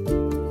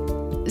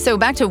 So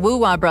back to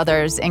Woo-Wah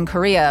Brothers in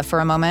Korea for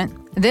a moment.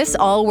 This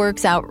all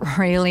works out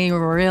really,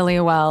 really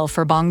well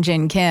for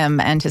Bong-Jin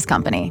Kim and his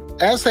company.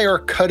 As they are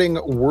cutting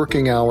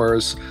working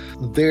hours,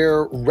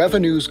 their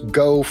revenues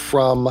go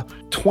from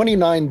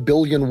 29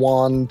 billion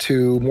won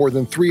to more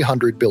than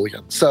 300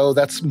 billion. So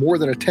that's more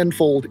than a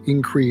tenfold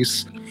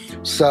increase.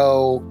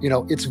 So,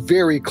 it's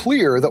very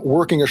clear that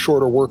working a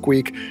shorter work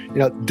week,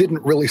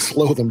 didn't really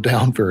slow them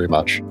down very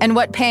much. And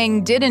what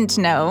Peng didn't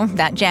know,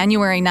 that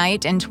January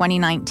night in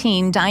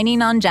 2019,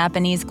 dining on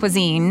Japanese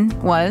cuisine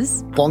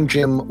was...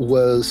 Bong-Jin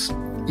was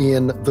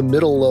in the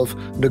middle of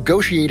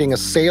negotiating a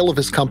sale of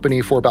his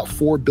company for about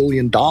 $4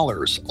 billion,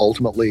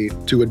 ultimately,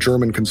 to a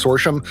German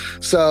consortium.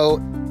 So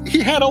he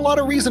had a lot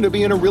of reason to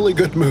be in a really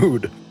good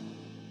mood.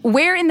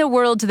 Where in the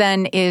world,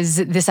 then, is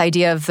this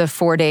idea of the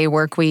 4-day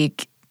work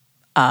week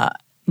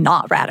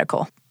not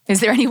radical?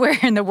 Is there anywhere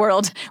in the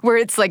world where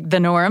it's like the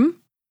norm?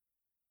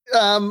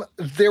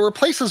 There were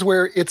places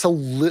where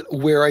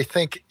where I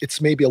think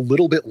it's maybe a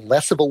little bit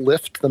less of a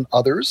lift than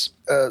others.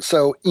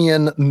 So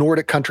in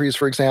Nordic countries,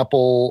 for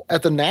example,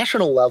 at the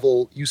national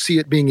level, you see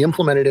it being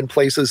implemented in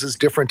places as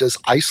different as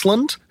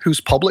Iceland, whose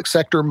public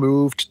sector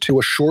moved to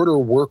a shorter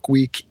work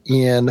week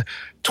in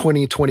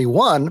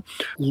 2021,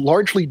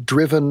 largely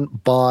driven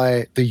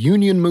by the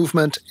union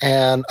movement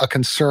and a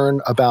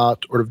concern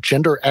about sort of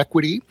gender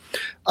equity.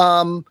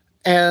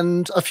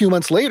 And a few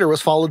months later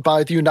was followed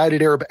by the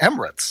United Arab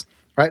Emirates,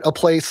 right? A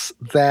place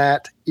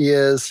that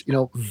is,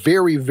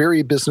 very,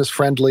 very business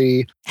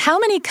friendly. How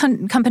many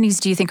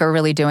companies do you think are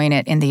really doing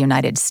it in the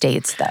United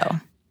States, though?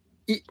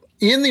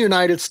 In the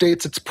United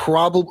States, it's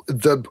probably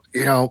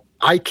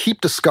I keep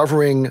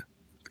discovering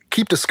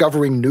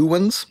new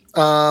ones.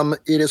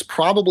 It is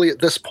probably at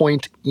this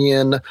point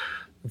in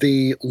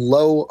the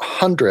low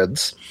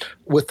hundreds,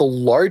 with the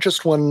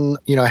largest one,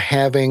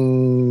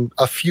 having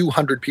a few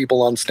hundred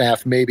people on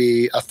staff,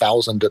 maybe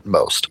 1,000 at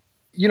most.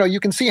 You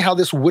can see how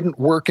this wouldn't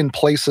work in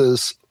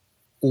places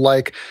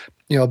like,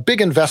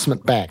 big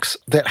investment banks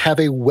that have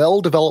a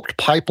well-developed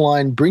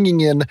pipeline,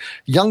 bringing in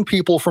young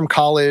people from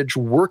college,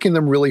 working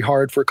them really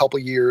hard for a couple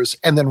of years,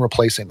 and then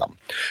replacing them.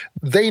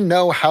 They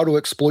know how to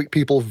exploit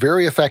people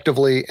very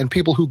effectively, and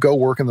people who go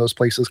work in those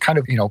places kind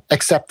of,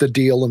 accept the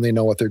deal and they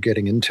know what they're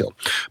getting into.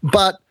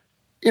 But,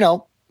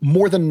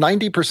 more than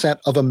 90%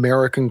 of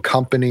American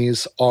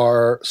companies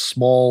are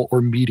small or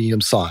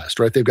medium-sized,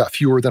 right? They've got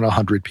fewer than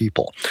 100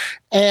 people.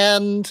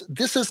 And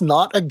this is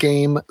not a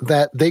game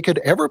that they could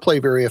ever play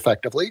very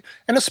effectively,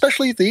 and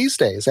especially these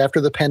days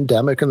after the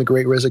pandemic and the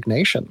Great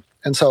Resignation.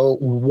 And so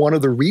one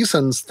of the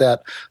reasons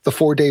that the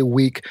 4-day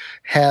week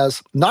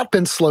has not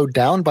been slowed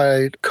down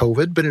by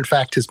COVID, but in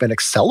fact has been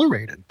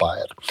accelerated by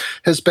it,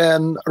 has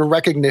been a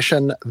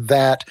recognition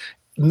that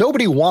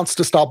nobody wants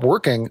to stop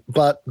working,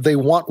 but they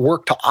want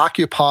work to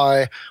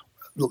occupy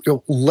a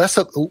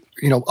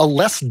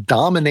less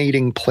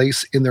dominating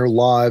place in their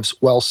lives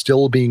while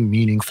still being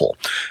meaningful.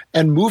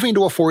 And moving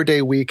to a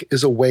 4-day week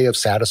is a way of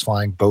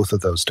satisfying both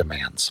of those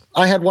demands.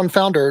 I had one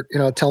founder,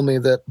 tell me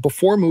that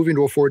before moving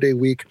to a 4-day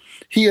week,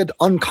 he had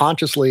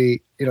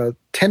unconsciously,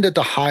 tended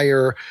to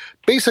hire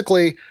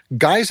basically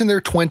guys in their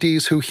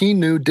 20s who he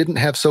knew didn't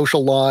have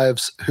social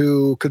lives,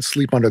 who could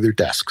sleep under their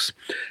desks.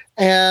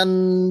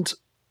 And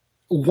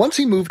once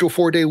he moved to a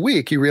 4-day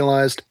week, he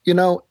realized,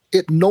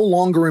 it no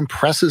longer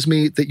impresses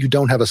me that you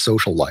don't have a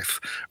social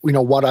life.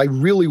 What I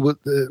really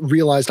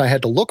realized I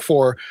had to look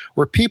for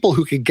were people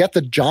who could get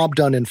the job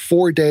done in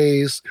 4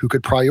 days, who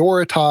could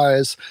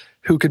prioritize,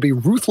 who could be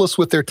ruthless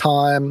with their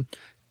time.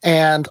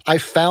 And I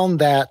found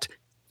that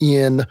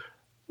in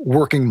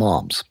working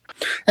moms.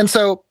 And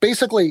so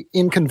basically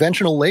in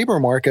conventional labor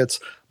markets,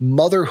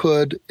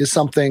 motherhood is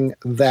something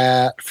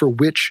that for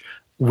which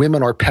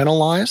women are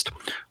penalized,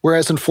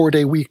 whereas in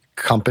 4-day week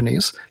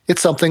companies,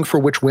 it's something for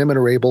which women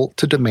are able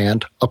to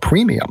demand a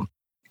premium.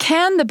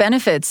 Can the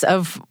benefits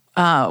of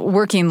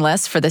working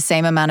less for the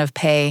same amount of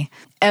pay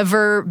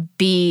ever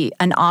be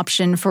an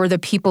option for the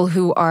people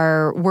who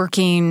are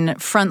working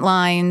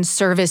frontline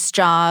service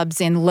jobs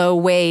in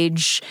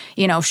low-wage,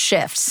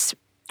 shifts?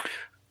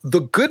 The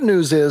good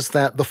news is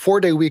that the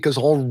 4-day week is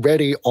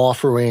already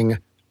offering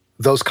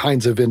those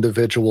kinds of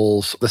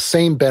individuals the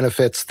same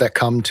benefits that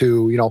come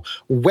to,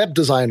 web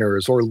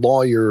designers or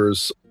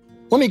lawyers.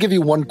 Let me give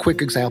you one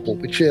quick example,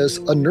 which is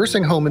a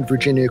nursing home in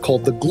Virginia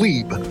called the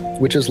Glebe,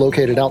 which is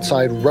located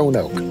outside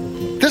Roanoke.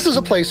 This is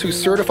a place whose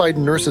certified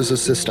nurses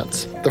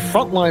assistants, the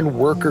frontline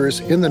workers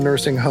in the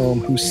nursing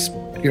home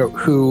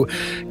who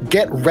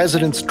get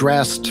residents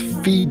dressed,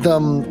 feed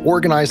them,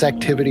 organize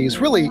activities,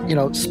 really,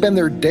 spend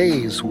their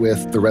days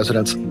with the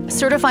residents.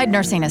 Certified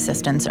nursing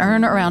assistants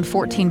earn around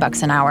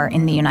 $14 an hour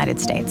in the United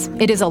States.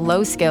 It is a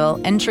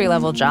low-skill,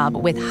 entry-level job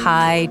with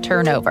high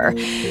turnover.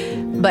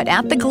 But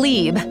at the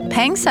Glebe,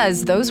 Peng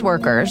says those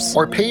workers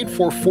are paid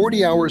for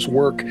 40 hours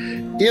work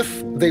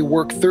if they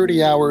work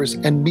 30 hours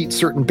and meet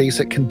certain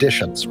basic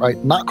conditions,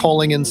 right? Not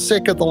calling in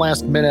sick at the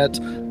last minute,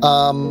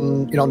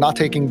 not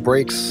taking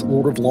breaks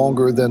sort of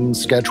longer than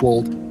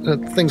scheduled,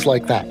 things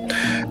like that.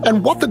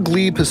 And what the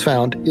Glebe has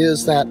found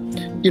is that,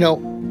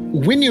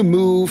 when you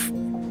move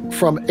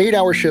from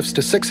 8-hour shifts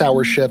to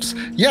 6-hour shifts,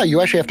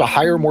 you actually have to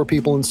hire more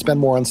people and spend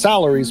more on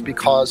salaries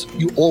because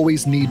you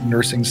always need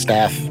nursing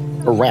staff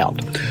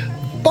around.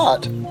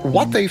 But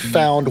what they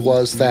found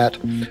was that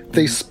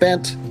they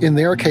spent, in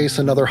their case,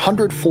 another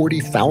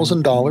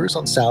 $140,000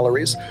 on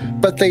salaries,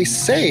 but they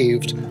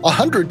saved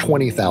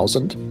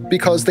 $120,000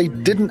 because they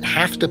didn't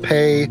have to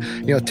pay,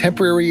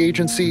 temporary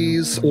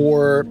agencies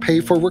or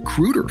pay for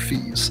recruiter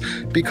fees,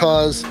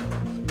 because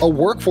a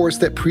workforce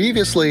that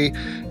previously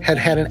had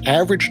an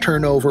average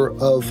turnover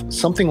of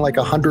something like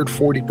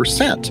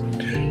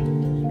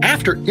 140%,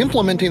 after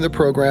implementing the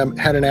program,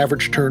 had an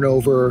average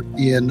turnover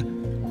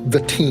in the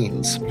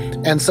teens.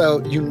 And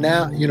so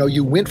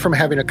you went from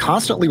having to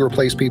constantly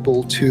replace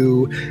people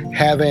to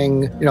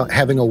having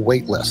a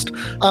wait list.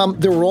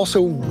 There were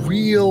also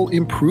real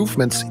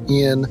improvements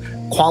in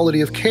quality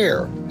of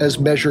care as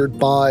measured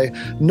by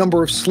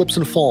number of slips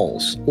and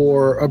falls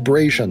or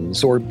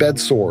abrasions or bed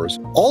sores.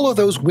 All of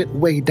those went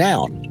way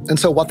down. And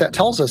so what that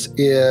tells us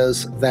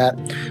is that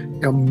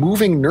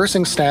moving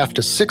nursing staff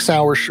to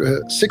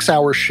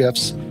 6-hour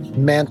shifts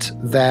meant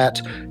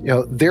that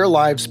their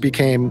lives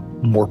became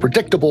more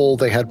predictable.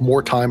 They had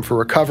more time for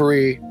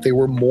recovery. They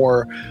were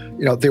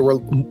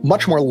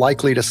much more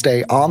likely to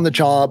stay on the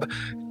job,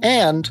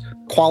 and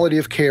quality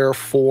of care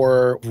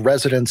for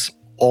residents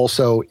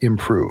also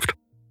improved.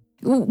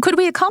 Could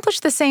we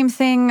accomplish the same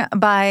thing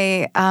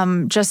by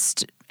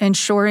just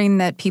ensuring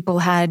that people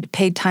had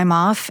paid time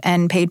off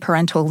and paid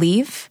parental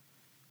leave?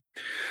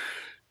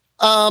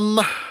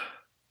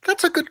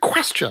 That's a good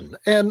question.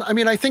 And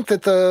I think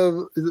that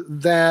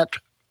that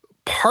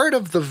part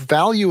of the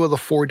value of the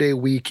 4-day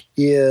week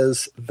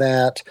is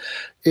that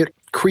it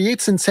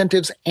creates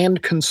incentives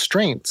and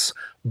constraints,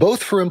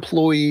 both for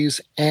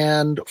employees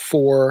and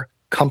for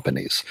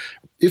companies.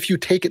 If you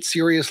take it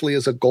seriously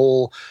as a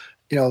goal,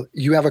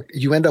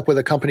 you end up with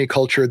a company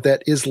culture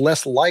that is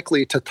less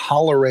likely to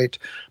tolerate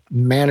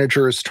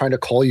managers trying to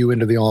call you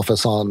into the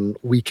office on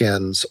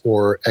weekends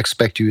or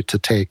expect you to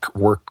take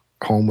work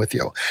home with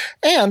you.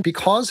 And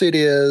because it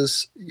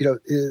is,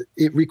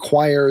 it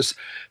requires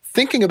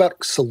thinking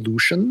about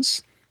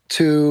solutions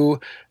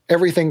to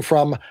everything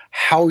from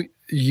how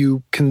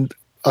you can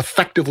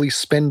effectively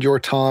spend your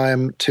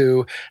time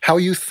to how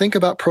you think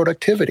about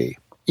productivity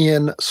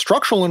in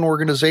structural and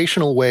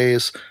organizational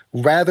ways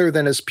rather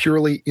than as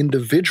purely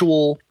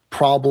individual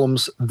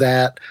problems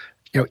that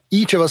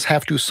each of us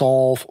have to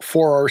solve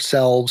for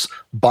ourselves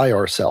by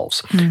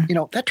ourselves.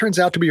 That turns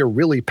out to be a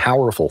really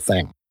powerful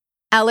thing.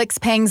 Alex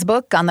Peng's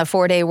book on the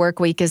 4-day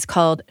work week is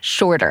called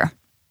Shorter.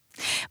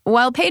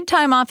 While paid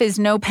time off is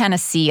no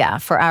panacea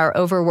for our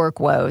overwork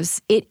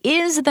woes, it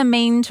is the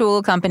main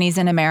tool companies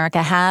in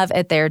America have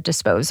at their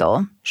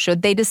disposal,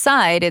 should they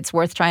decide it's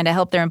worth trying to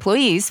help their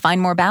employees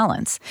find more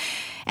balance.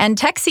 And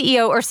tech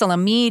CEO Ursula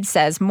Mead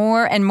says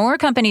more and more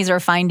companies are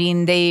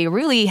finding they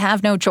really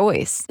have no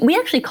choice. We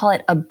actually call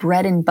it a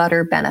bread and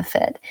butter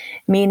benefit,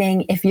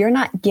 meaning if you're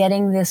not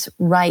getting this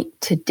right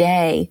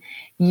today,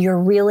 you're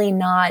really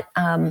not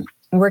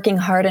working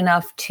hard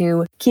enough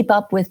to keep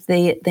up with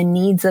the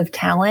needs of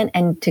talent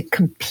and to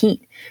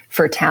compete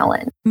for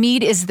talent.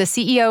 Mead is the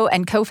CEO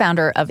and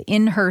co-founder of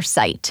In Her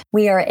Sight.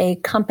 We are a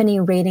company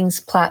ratings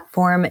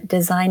platform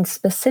designed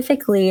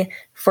specifically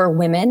for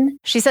women.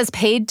 She says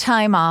paid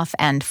time off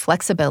and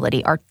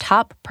flexibility are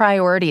top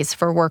priorities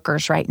for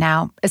workers right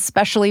now,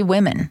 especially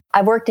women.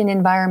 I've worked in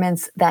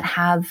environments that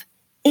have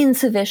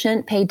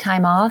insufficient paid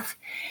time off,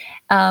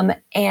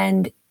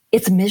 and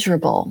it's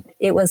miserable.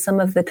 It was some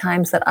of the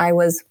times that I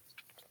was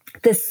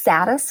the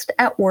saddest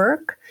at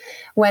work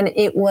when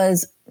it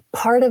was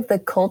part of the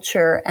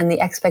culture and the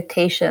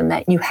expectation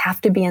that you have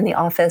to be in the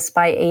office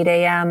by 8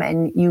 a.m.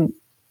 and you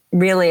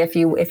really, if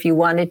you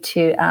wanted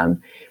to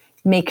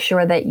make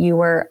sure that you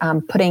were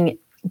putting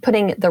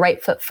the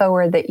right foot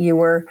forward, that you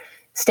were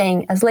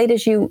staying as late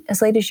as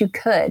you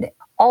could.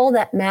 All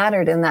that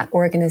mattered in that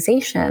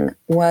organization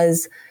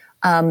was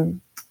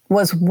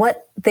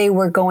what they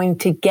were going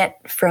to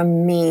get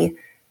from me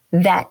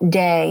that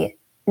day.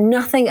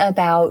 Nothing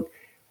about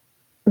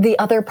the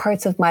other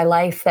parts of my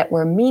life that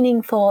were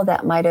meaningful,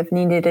 that might have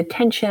needed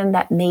attention,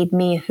 that made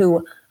me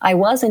who I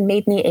was and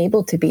made me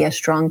able to be a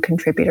strong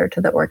contributor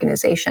to the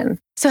organization.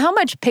 So how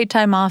much paid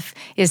time off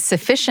is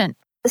sufficient?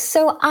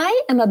 So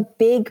I am a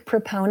big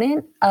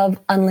proponent of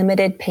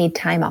unlimited paid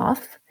time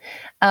off.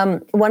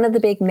 One of the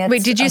big myths.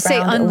 Wait, did you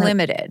say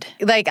unlimited?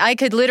 Like I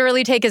could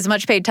literally take as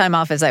much paid time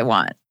off as I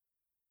want?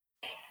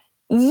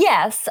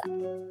 Yes.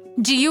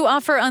 Do you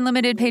offer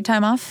unlimited paid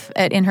time off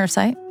at In Her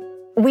Sight?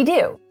 We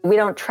do. We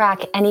don't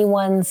track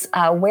anyone's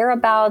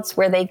whereabouts,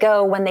 where they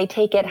go, when they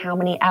take it, how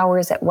many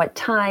hours, at what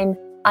time.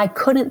 I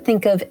couldn't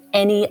think of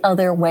any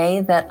other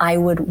way that I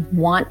would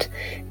want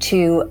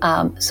to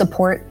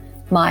support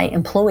my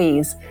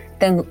employees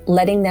than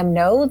letting them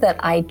know that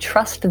I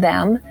trust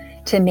them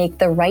to make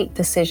the right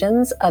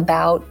decisions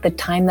about the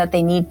time that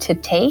they need to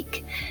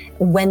take,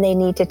 when they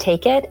need to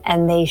take it,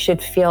 and they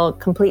should feel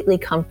completely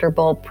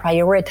comfortable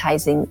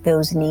prioritizing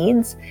those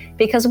needs,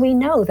 because we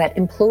know that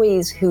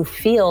employees who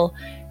feel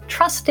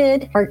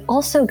trusted are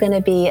also going to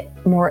be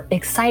more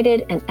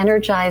excited and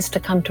energized to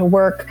come to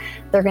work.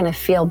 They're going to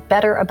feel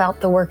better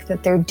about the work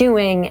that they're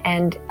doing,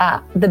 and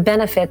the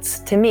benefits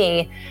to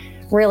me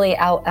really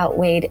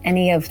outweighed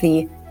any of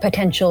the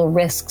potential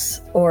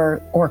risks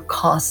or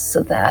costs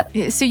of that.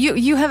 So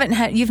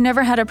you've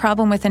never had a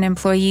problem with an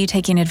employee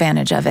taking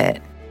advantage of it?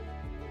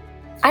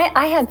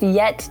 I have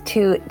yet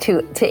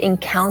to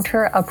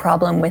encounter a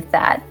problem with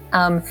that.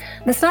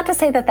 That's not to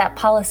say that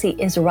policy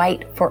is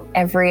right for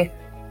every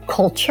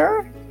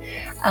culture,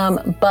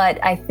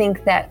 but I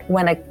think that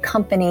when a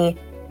company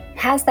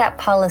has that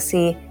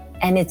policy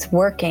and it's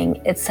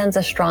working, it sends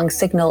a strong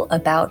signal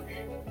about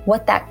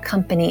what that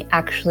company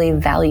actually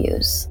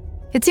values.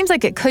 It seems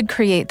like it could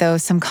create, though,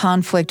 some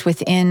conflict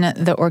within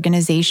the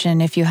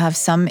organization if you have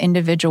some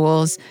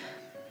individuals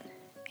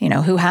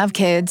who have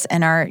kids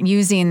and are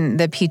using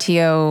the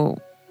PTO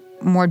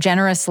more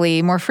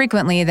generously, more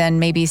frequently than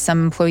maybe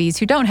some employees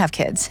who don't have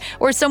kids.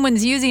 Or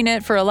someone's using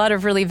it for a lot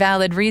of really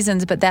valid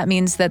reasons, but that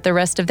means that the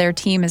rest of their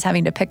team is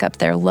having to pick up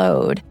their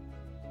load.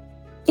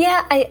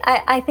 Yeah,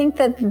 I think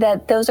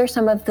that those are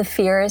some of the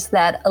fears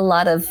that a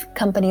lot of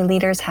company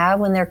leaders have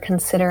when they're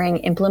considering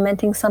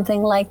implementing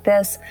something like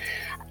this.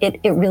 It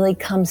really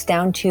comes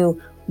down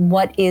to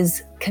what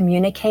is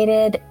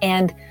communicated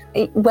and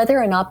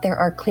whether or not there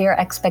are clear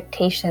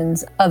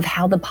expectations of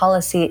how the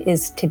policy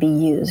is to be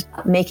used,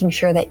 making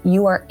sure that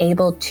you are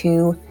able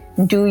to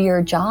do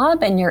your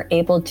job and you're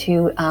able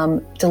to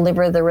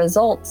deliver the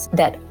results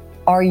that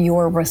are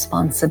your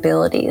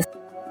responsibilities.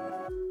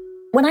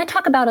 When I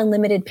talk about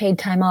unlimited paid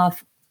time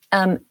off,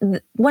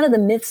 one of the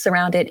myths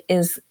around it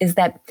is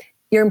that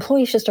your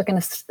employees just are going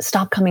to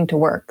stop coming to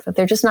work, that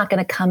they're just not going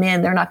to come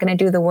in, they're not going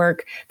to do the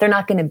work, they're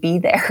not going to be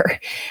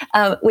there,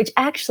 which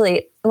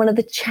actually, one of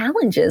the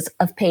challenges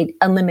of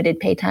unlimited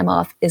paid time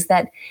off is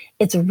that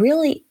it's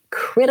really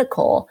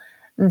critical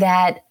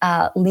that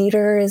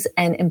leaders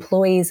and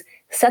employees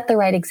set the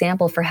right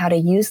example for how to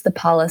use the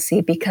policy,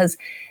 because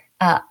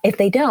if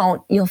they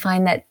don't, you'll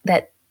find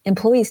that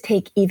employees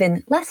take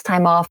even less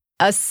time off.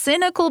 A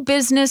cynical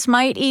business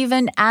might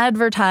even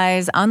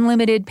advertise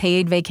unlimited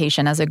paid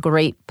vacation as a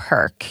great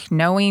perk,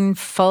 knowing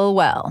full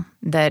well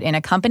that in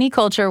a company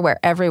culture where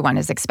everyone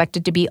is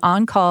expected to be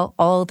on call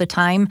all the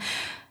time,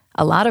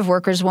 a lot of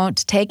workers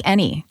won't take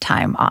any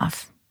time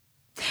off.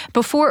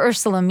 Before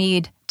Ursula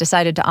Mead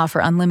decided to offer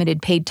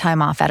unlimited paid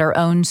time off at her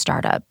own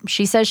startup,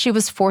 she says she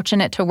was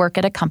fortunate to work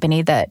at a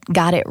company that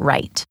got it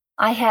right.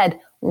 I had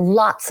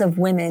lots of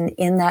women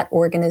in that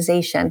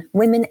organization,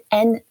 women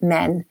and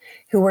men,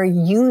 who were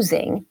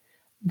using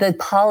the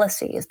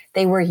policies.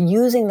 They were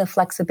using the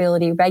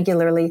flexibility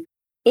regularly.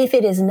 If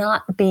it is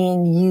not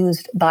being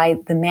used by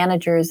the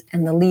managers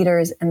and the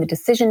leaders and the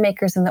decision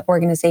makers in the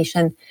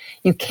organization,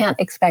 you can't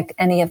expect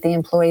any of the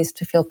employees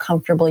to feel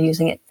comfortable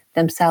using it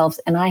themselves.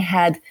 And I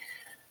had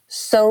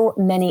so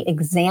many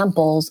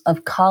examples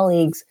of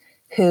colleagues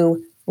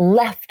who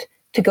left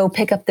to go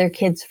pick up their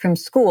kids from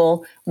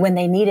school when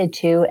they needed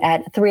to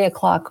at 3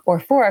 o'clock or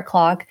 4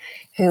 o'clock,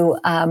 who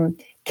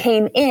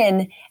came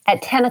in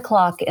at 10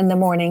 o'clock in the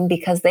morning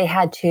because they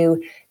had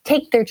to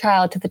take their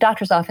child to the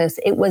doctor's office.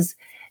 It was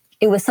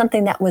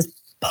something that was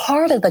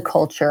part of the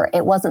culture.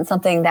 It wasn't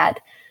something that,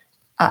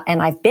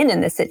 and I've been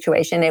in this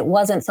situation, it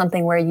wasn't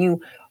something where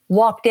you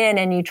walked in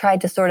and you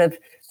tried to sort of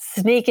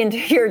sneak into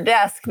your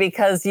desk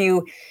because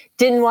you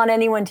didn't want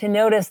anyone to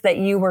notice that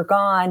you were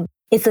gone.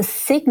 It's a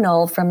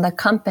signal from the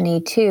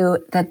company,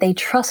 too, that they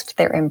trust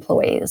their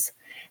employees,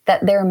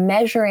 that they're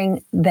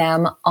measuring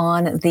them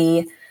on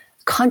the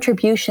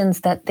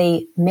contributions that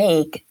they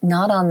make,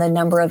 not on the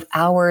number of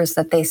hours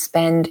that they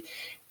spend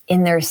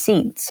in their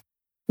seats.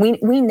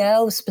 We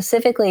know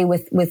specifically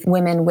with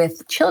women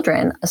with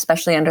children,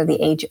 especially under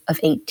the age of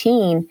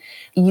 18,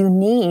 you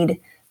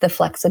need the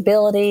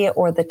flexibility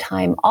or the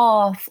time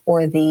off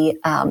or the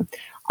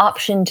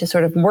option to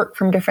sort of work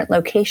from different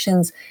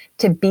locations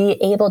to be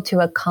able to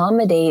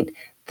accommodate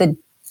the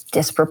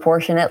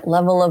disproportionate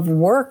level of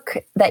work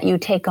that you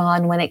take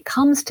on when it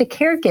comes to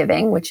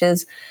caregiving, which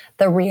is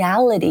the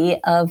reality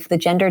of the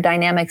gender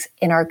dynamics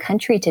in our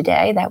country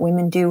today, that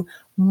women do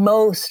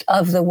most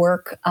of the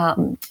work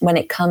when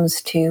it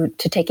comes to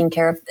taking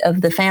care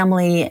of the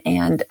family,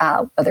 and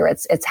whether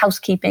it's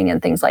housekeeping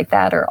and things like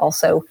that, or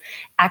also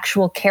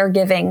actual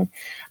caregiving.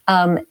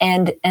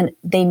 And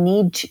they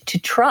need to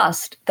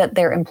trust that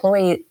their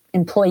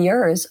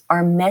employers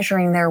are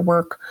measuring their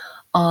work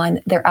on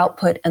their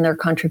output and their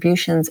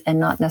contributions, and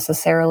not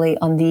necessarily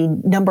on the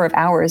number of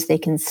hours they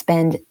can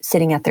spend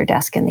sitting at their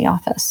desk in the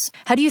office.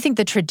 How do you think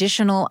the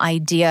traditional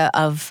idea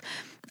of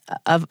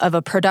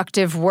a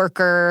productive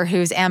worker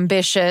who's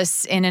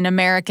ambitious in an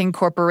American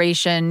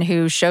corporation,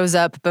 who shows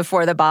up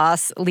before the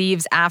boss,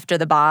 leaves after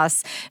the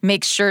boss,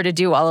 makes sure to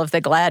do all of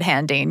the glad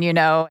handing,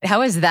 how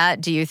has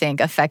that, do you think,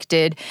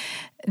 affected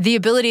the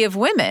ability of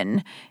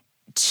women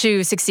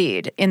to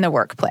succeed in the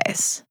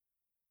workplace?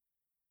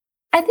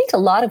 I think a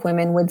lot of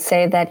women would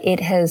say that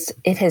it has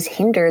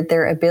hindered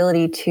their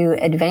ability to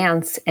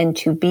advance and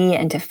to be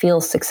and to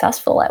feel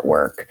successful at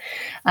work.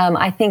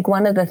 I think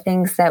one of the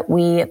things that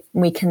we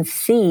can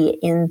see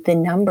in the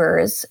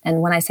numbers, and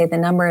when I say the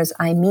numbers,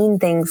 I mean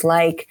things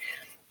like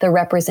the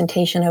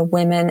representation of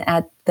women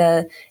at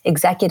the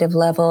executive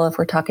level, if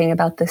we're talking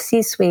about the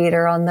C-suite,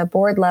 or on the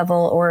board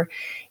level, or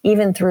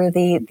even through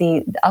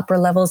the upper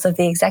levels of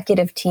the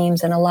executive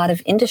teams in a lot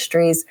of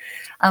industries.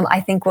 I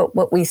think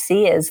what we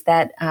see is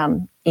that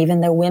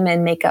even though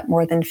women make up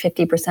more than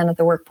 50% of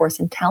the workforce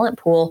and talent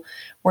pool,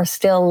 we're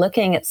still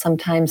looking at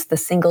sometimes the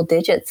single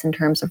digits in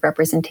terms of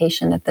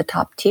representation at the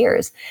top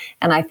tiers.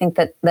 And I think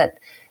that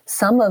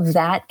some of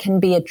that can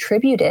be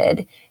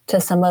attributed to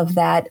some of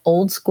that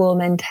old school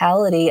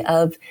mentality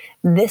of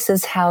this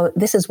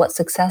is what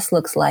success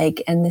looks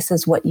like, and this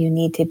is what you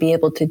need to be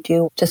able to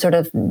do to sort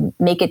of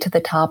make it to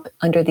the top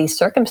under these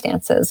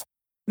circumstances.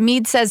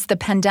 Mead says the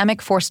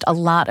pandemic forced a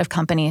lot of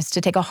companies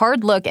to take a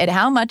hard look at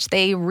how much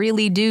they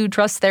really do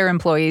trust their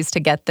employees to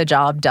get the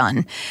job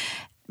done.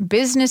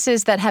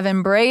 Businesses that have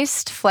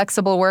embraced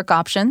flexible work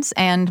options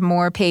and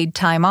more paid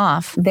time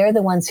off, they're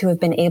the ones who have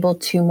been able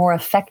to more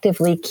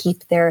effectively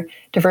keep their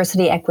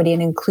diversity, equity,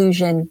 and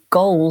inclusion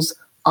goals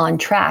on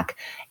track.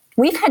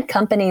 We've had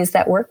companies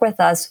that work with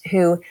us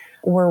who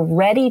were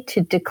ready to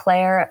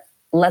declare,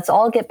 let's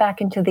all get back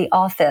into the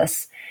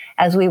office,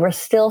 as we were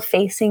still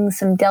facing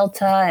some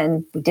Delta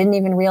and we didn't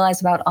even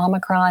realize about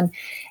Omicron.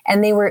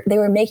 And they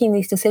were making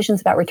these decisions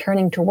about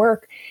returning to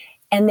work.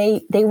 And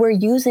they were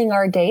using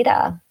our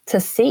data to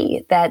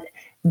see that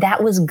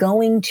was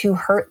going to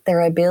hurt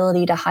their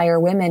ability to hire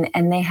women.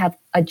 And they have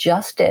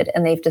adjusted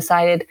and they've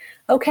decided,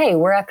 okay,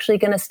 we're actually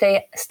going to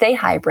stay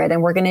hybrid,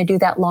 and we're going to do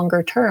that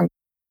longer term.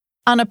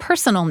 On a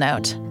personal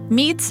note,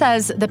 Mead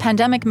says the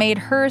pandemic made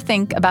her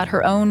think about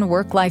her own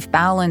work-life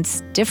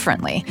balance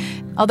differently,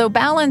 although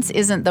balance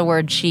isn't the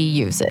word she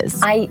uses.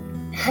 I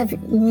have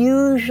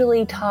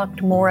usually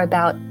talked more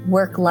about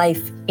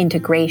work-life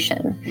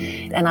integration,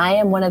 and I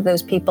am one of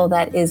those people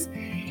that is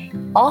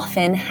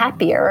often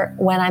happier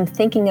when I'm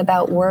thinking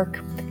about work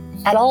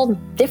at all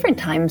different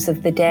times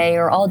of the day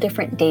or all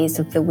different days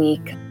of the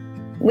week.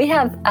 We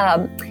have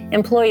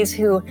employees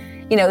who,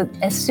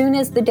 as soon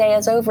as the day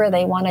is over,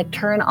 they want to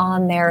turn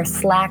on their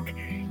Slack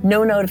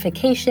no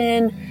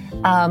notification,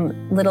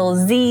 little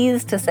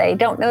Z's to say,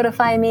 don't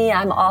notify me,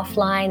 I'm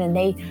offline, and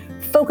they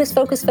focus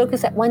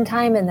at one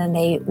time, and then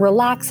they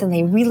relax and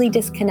they really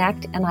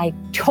disconnect. And I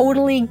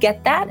totally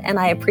get that and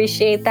I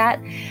appreciate that.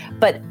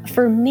 But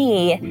for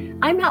me,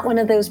 I'm not one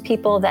of those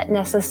people that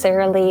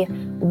necessarily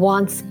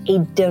wants a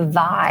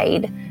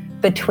divide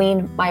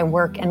between my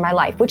work and my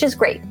life, which is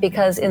great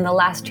because in the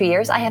last 2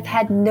 years, I have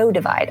had no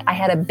divide. I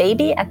had a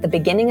baby at the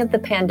beginning of the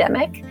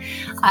pandemic.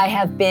 I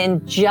have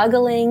been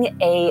juggling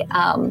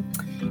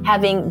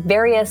having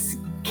various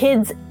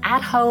kids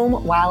at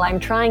home while I'm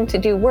trying to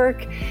do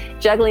work,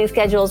 juggling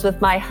schedules with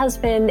my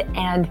husband,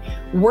 and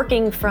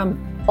working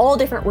from all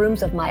different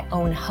rooms of my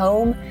own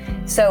home.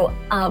 So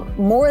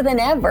more than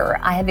ever,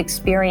 I have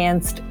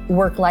experienced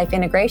work-life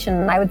integration.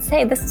 And I would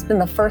say this has been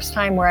the first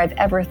time where I've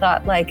ever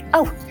thought like,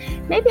 oh,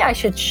 maybe I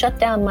should shut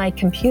down my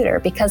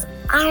computer because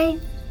I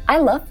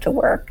love to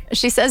work.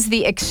 She says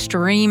the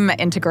extreme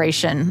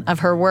integration of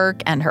her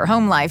work and her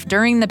home life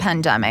during the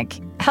pandemic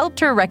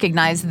helped her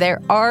recognize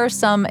there are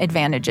some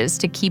advantages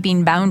to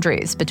keeping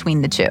boundaries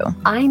between the two.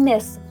 I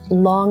miss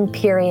long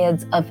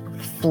periods of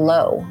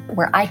flow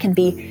where I can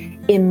be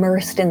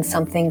immersed in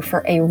something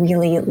for a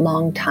really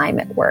long time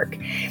at work.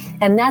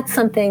 And that's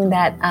something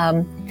that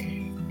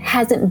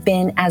hasn't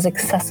been as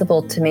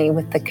accessible to me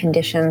with the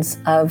conditions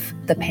of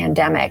the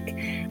pandemic.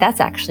 That's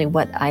actually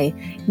what I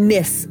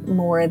miss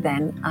more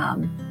than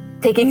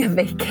taking a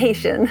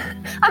vacation.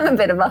 I'm a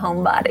bit of a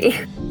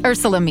homebody.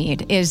 Ursula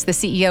Mead is the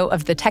CEO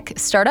of the tech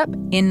startup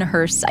In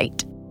Her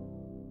Sight.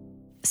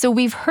 So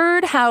we've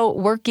heard how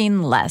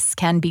working less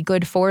can be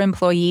good for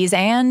employees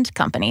and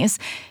companies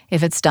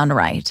if it's done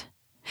right.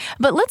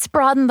 But let's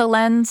broaden the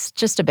lens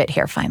just a bit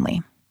here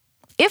finally.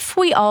 If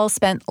we all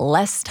spent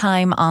less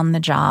time on the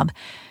job,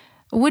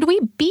 would we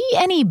be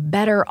any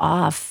better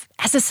off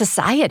as a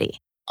society?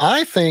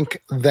 I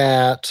think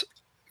that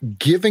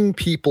giving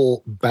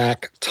people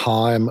back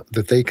time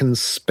that they can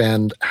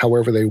spend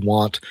however they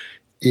want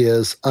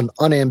is an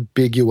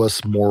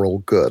unambiguous moral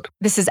good.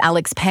 This is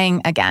Alex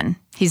Pang again.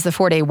 He's the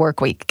 4-day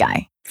workweek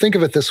guy. Think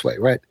of it this way,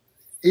 right?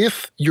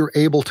 If you're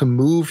able to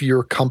move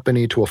your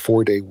company to a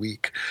 4-day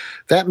week,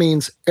 that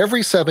means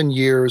every 7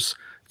 years,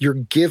 you're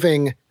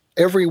giving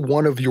every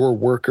one of your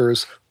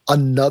workers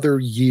another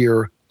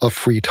year of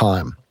free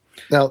time.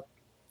 Now,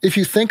 if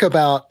you think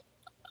about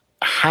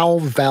how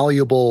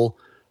valuable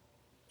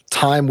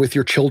time with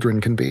your children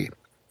can be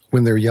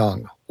when they're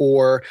young,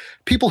 or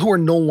people who are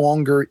no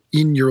longer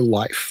in your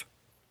life,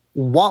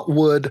 what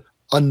would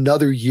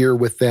another year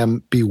with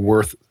them be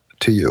worth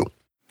to you?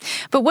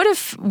 But what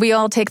if we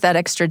all take that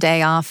extra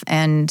day off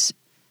and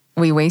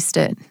we waste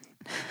it?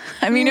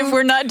 I mean, if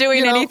we're not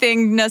doing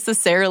anything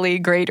necessarily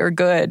great or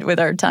good with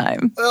our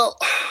time. Well,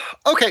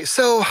 okay,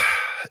 so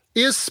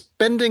is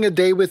spending a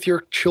day with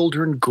your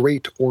children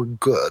great or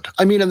good?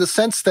 I mean, in the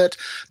sense that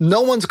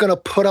no one's going to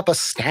put up a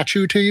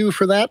statue to you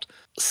for that.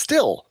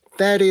 Still,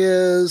 that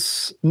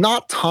is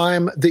not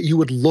time that you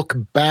would look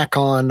back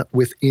on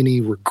with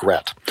any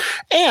regret.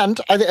 And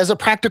as a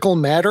practical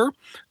matter,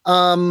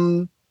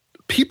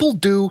 people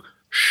do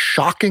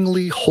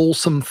shockingly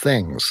wholesome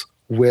things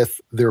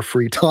with their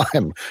free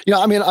time.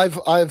 I mean,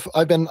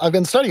 I've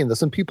been studying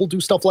this, and people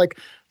do stuff like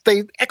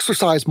they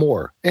exercise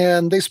more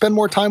and they spend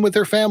more time with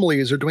their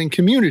families or doing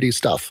community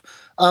stuff.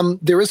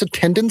 There is a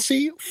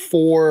tendency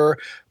for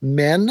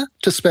men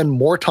to spend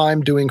more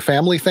time doing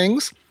family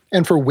things,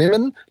 and for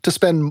women to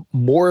spend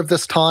more of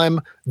this time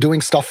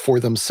doing stuff for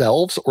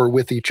themselves or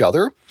with each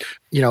other.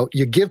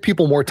 You give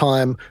people more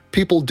time,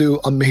 people do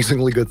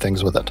amazingly good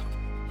things with it.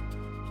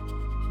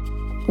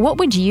 What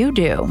would you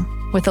do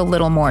with a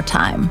little more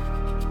time?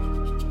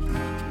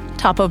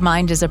 Top of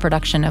Mind is a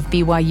production of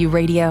BYU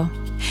Radio.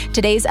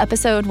 Today's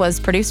episode was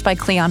produced by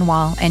Cleon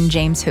Wall and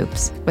James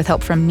Hoops, with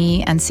help from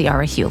me and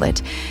Ciara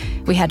Hewlett.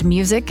 We had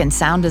music and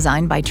sound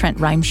design by Trent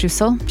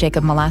Reimschussel,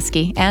 Jacob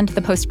Molaski, and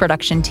the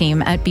post-production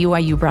team at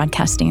BYU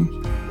Broadcasting.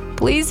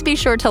 Please be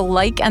sure to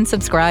like and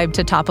subscribe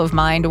to Top of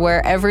Mind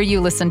wherever you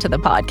listen to the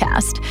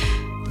podcast.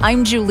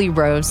 I'm Julie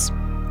Rose.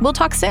 We'll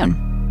talk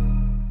soon.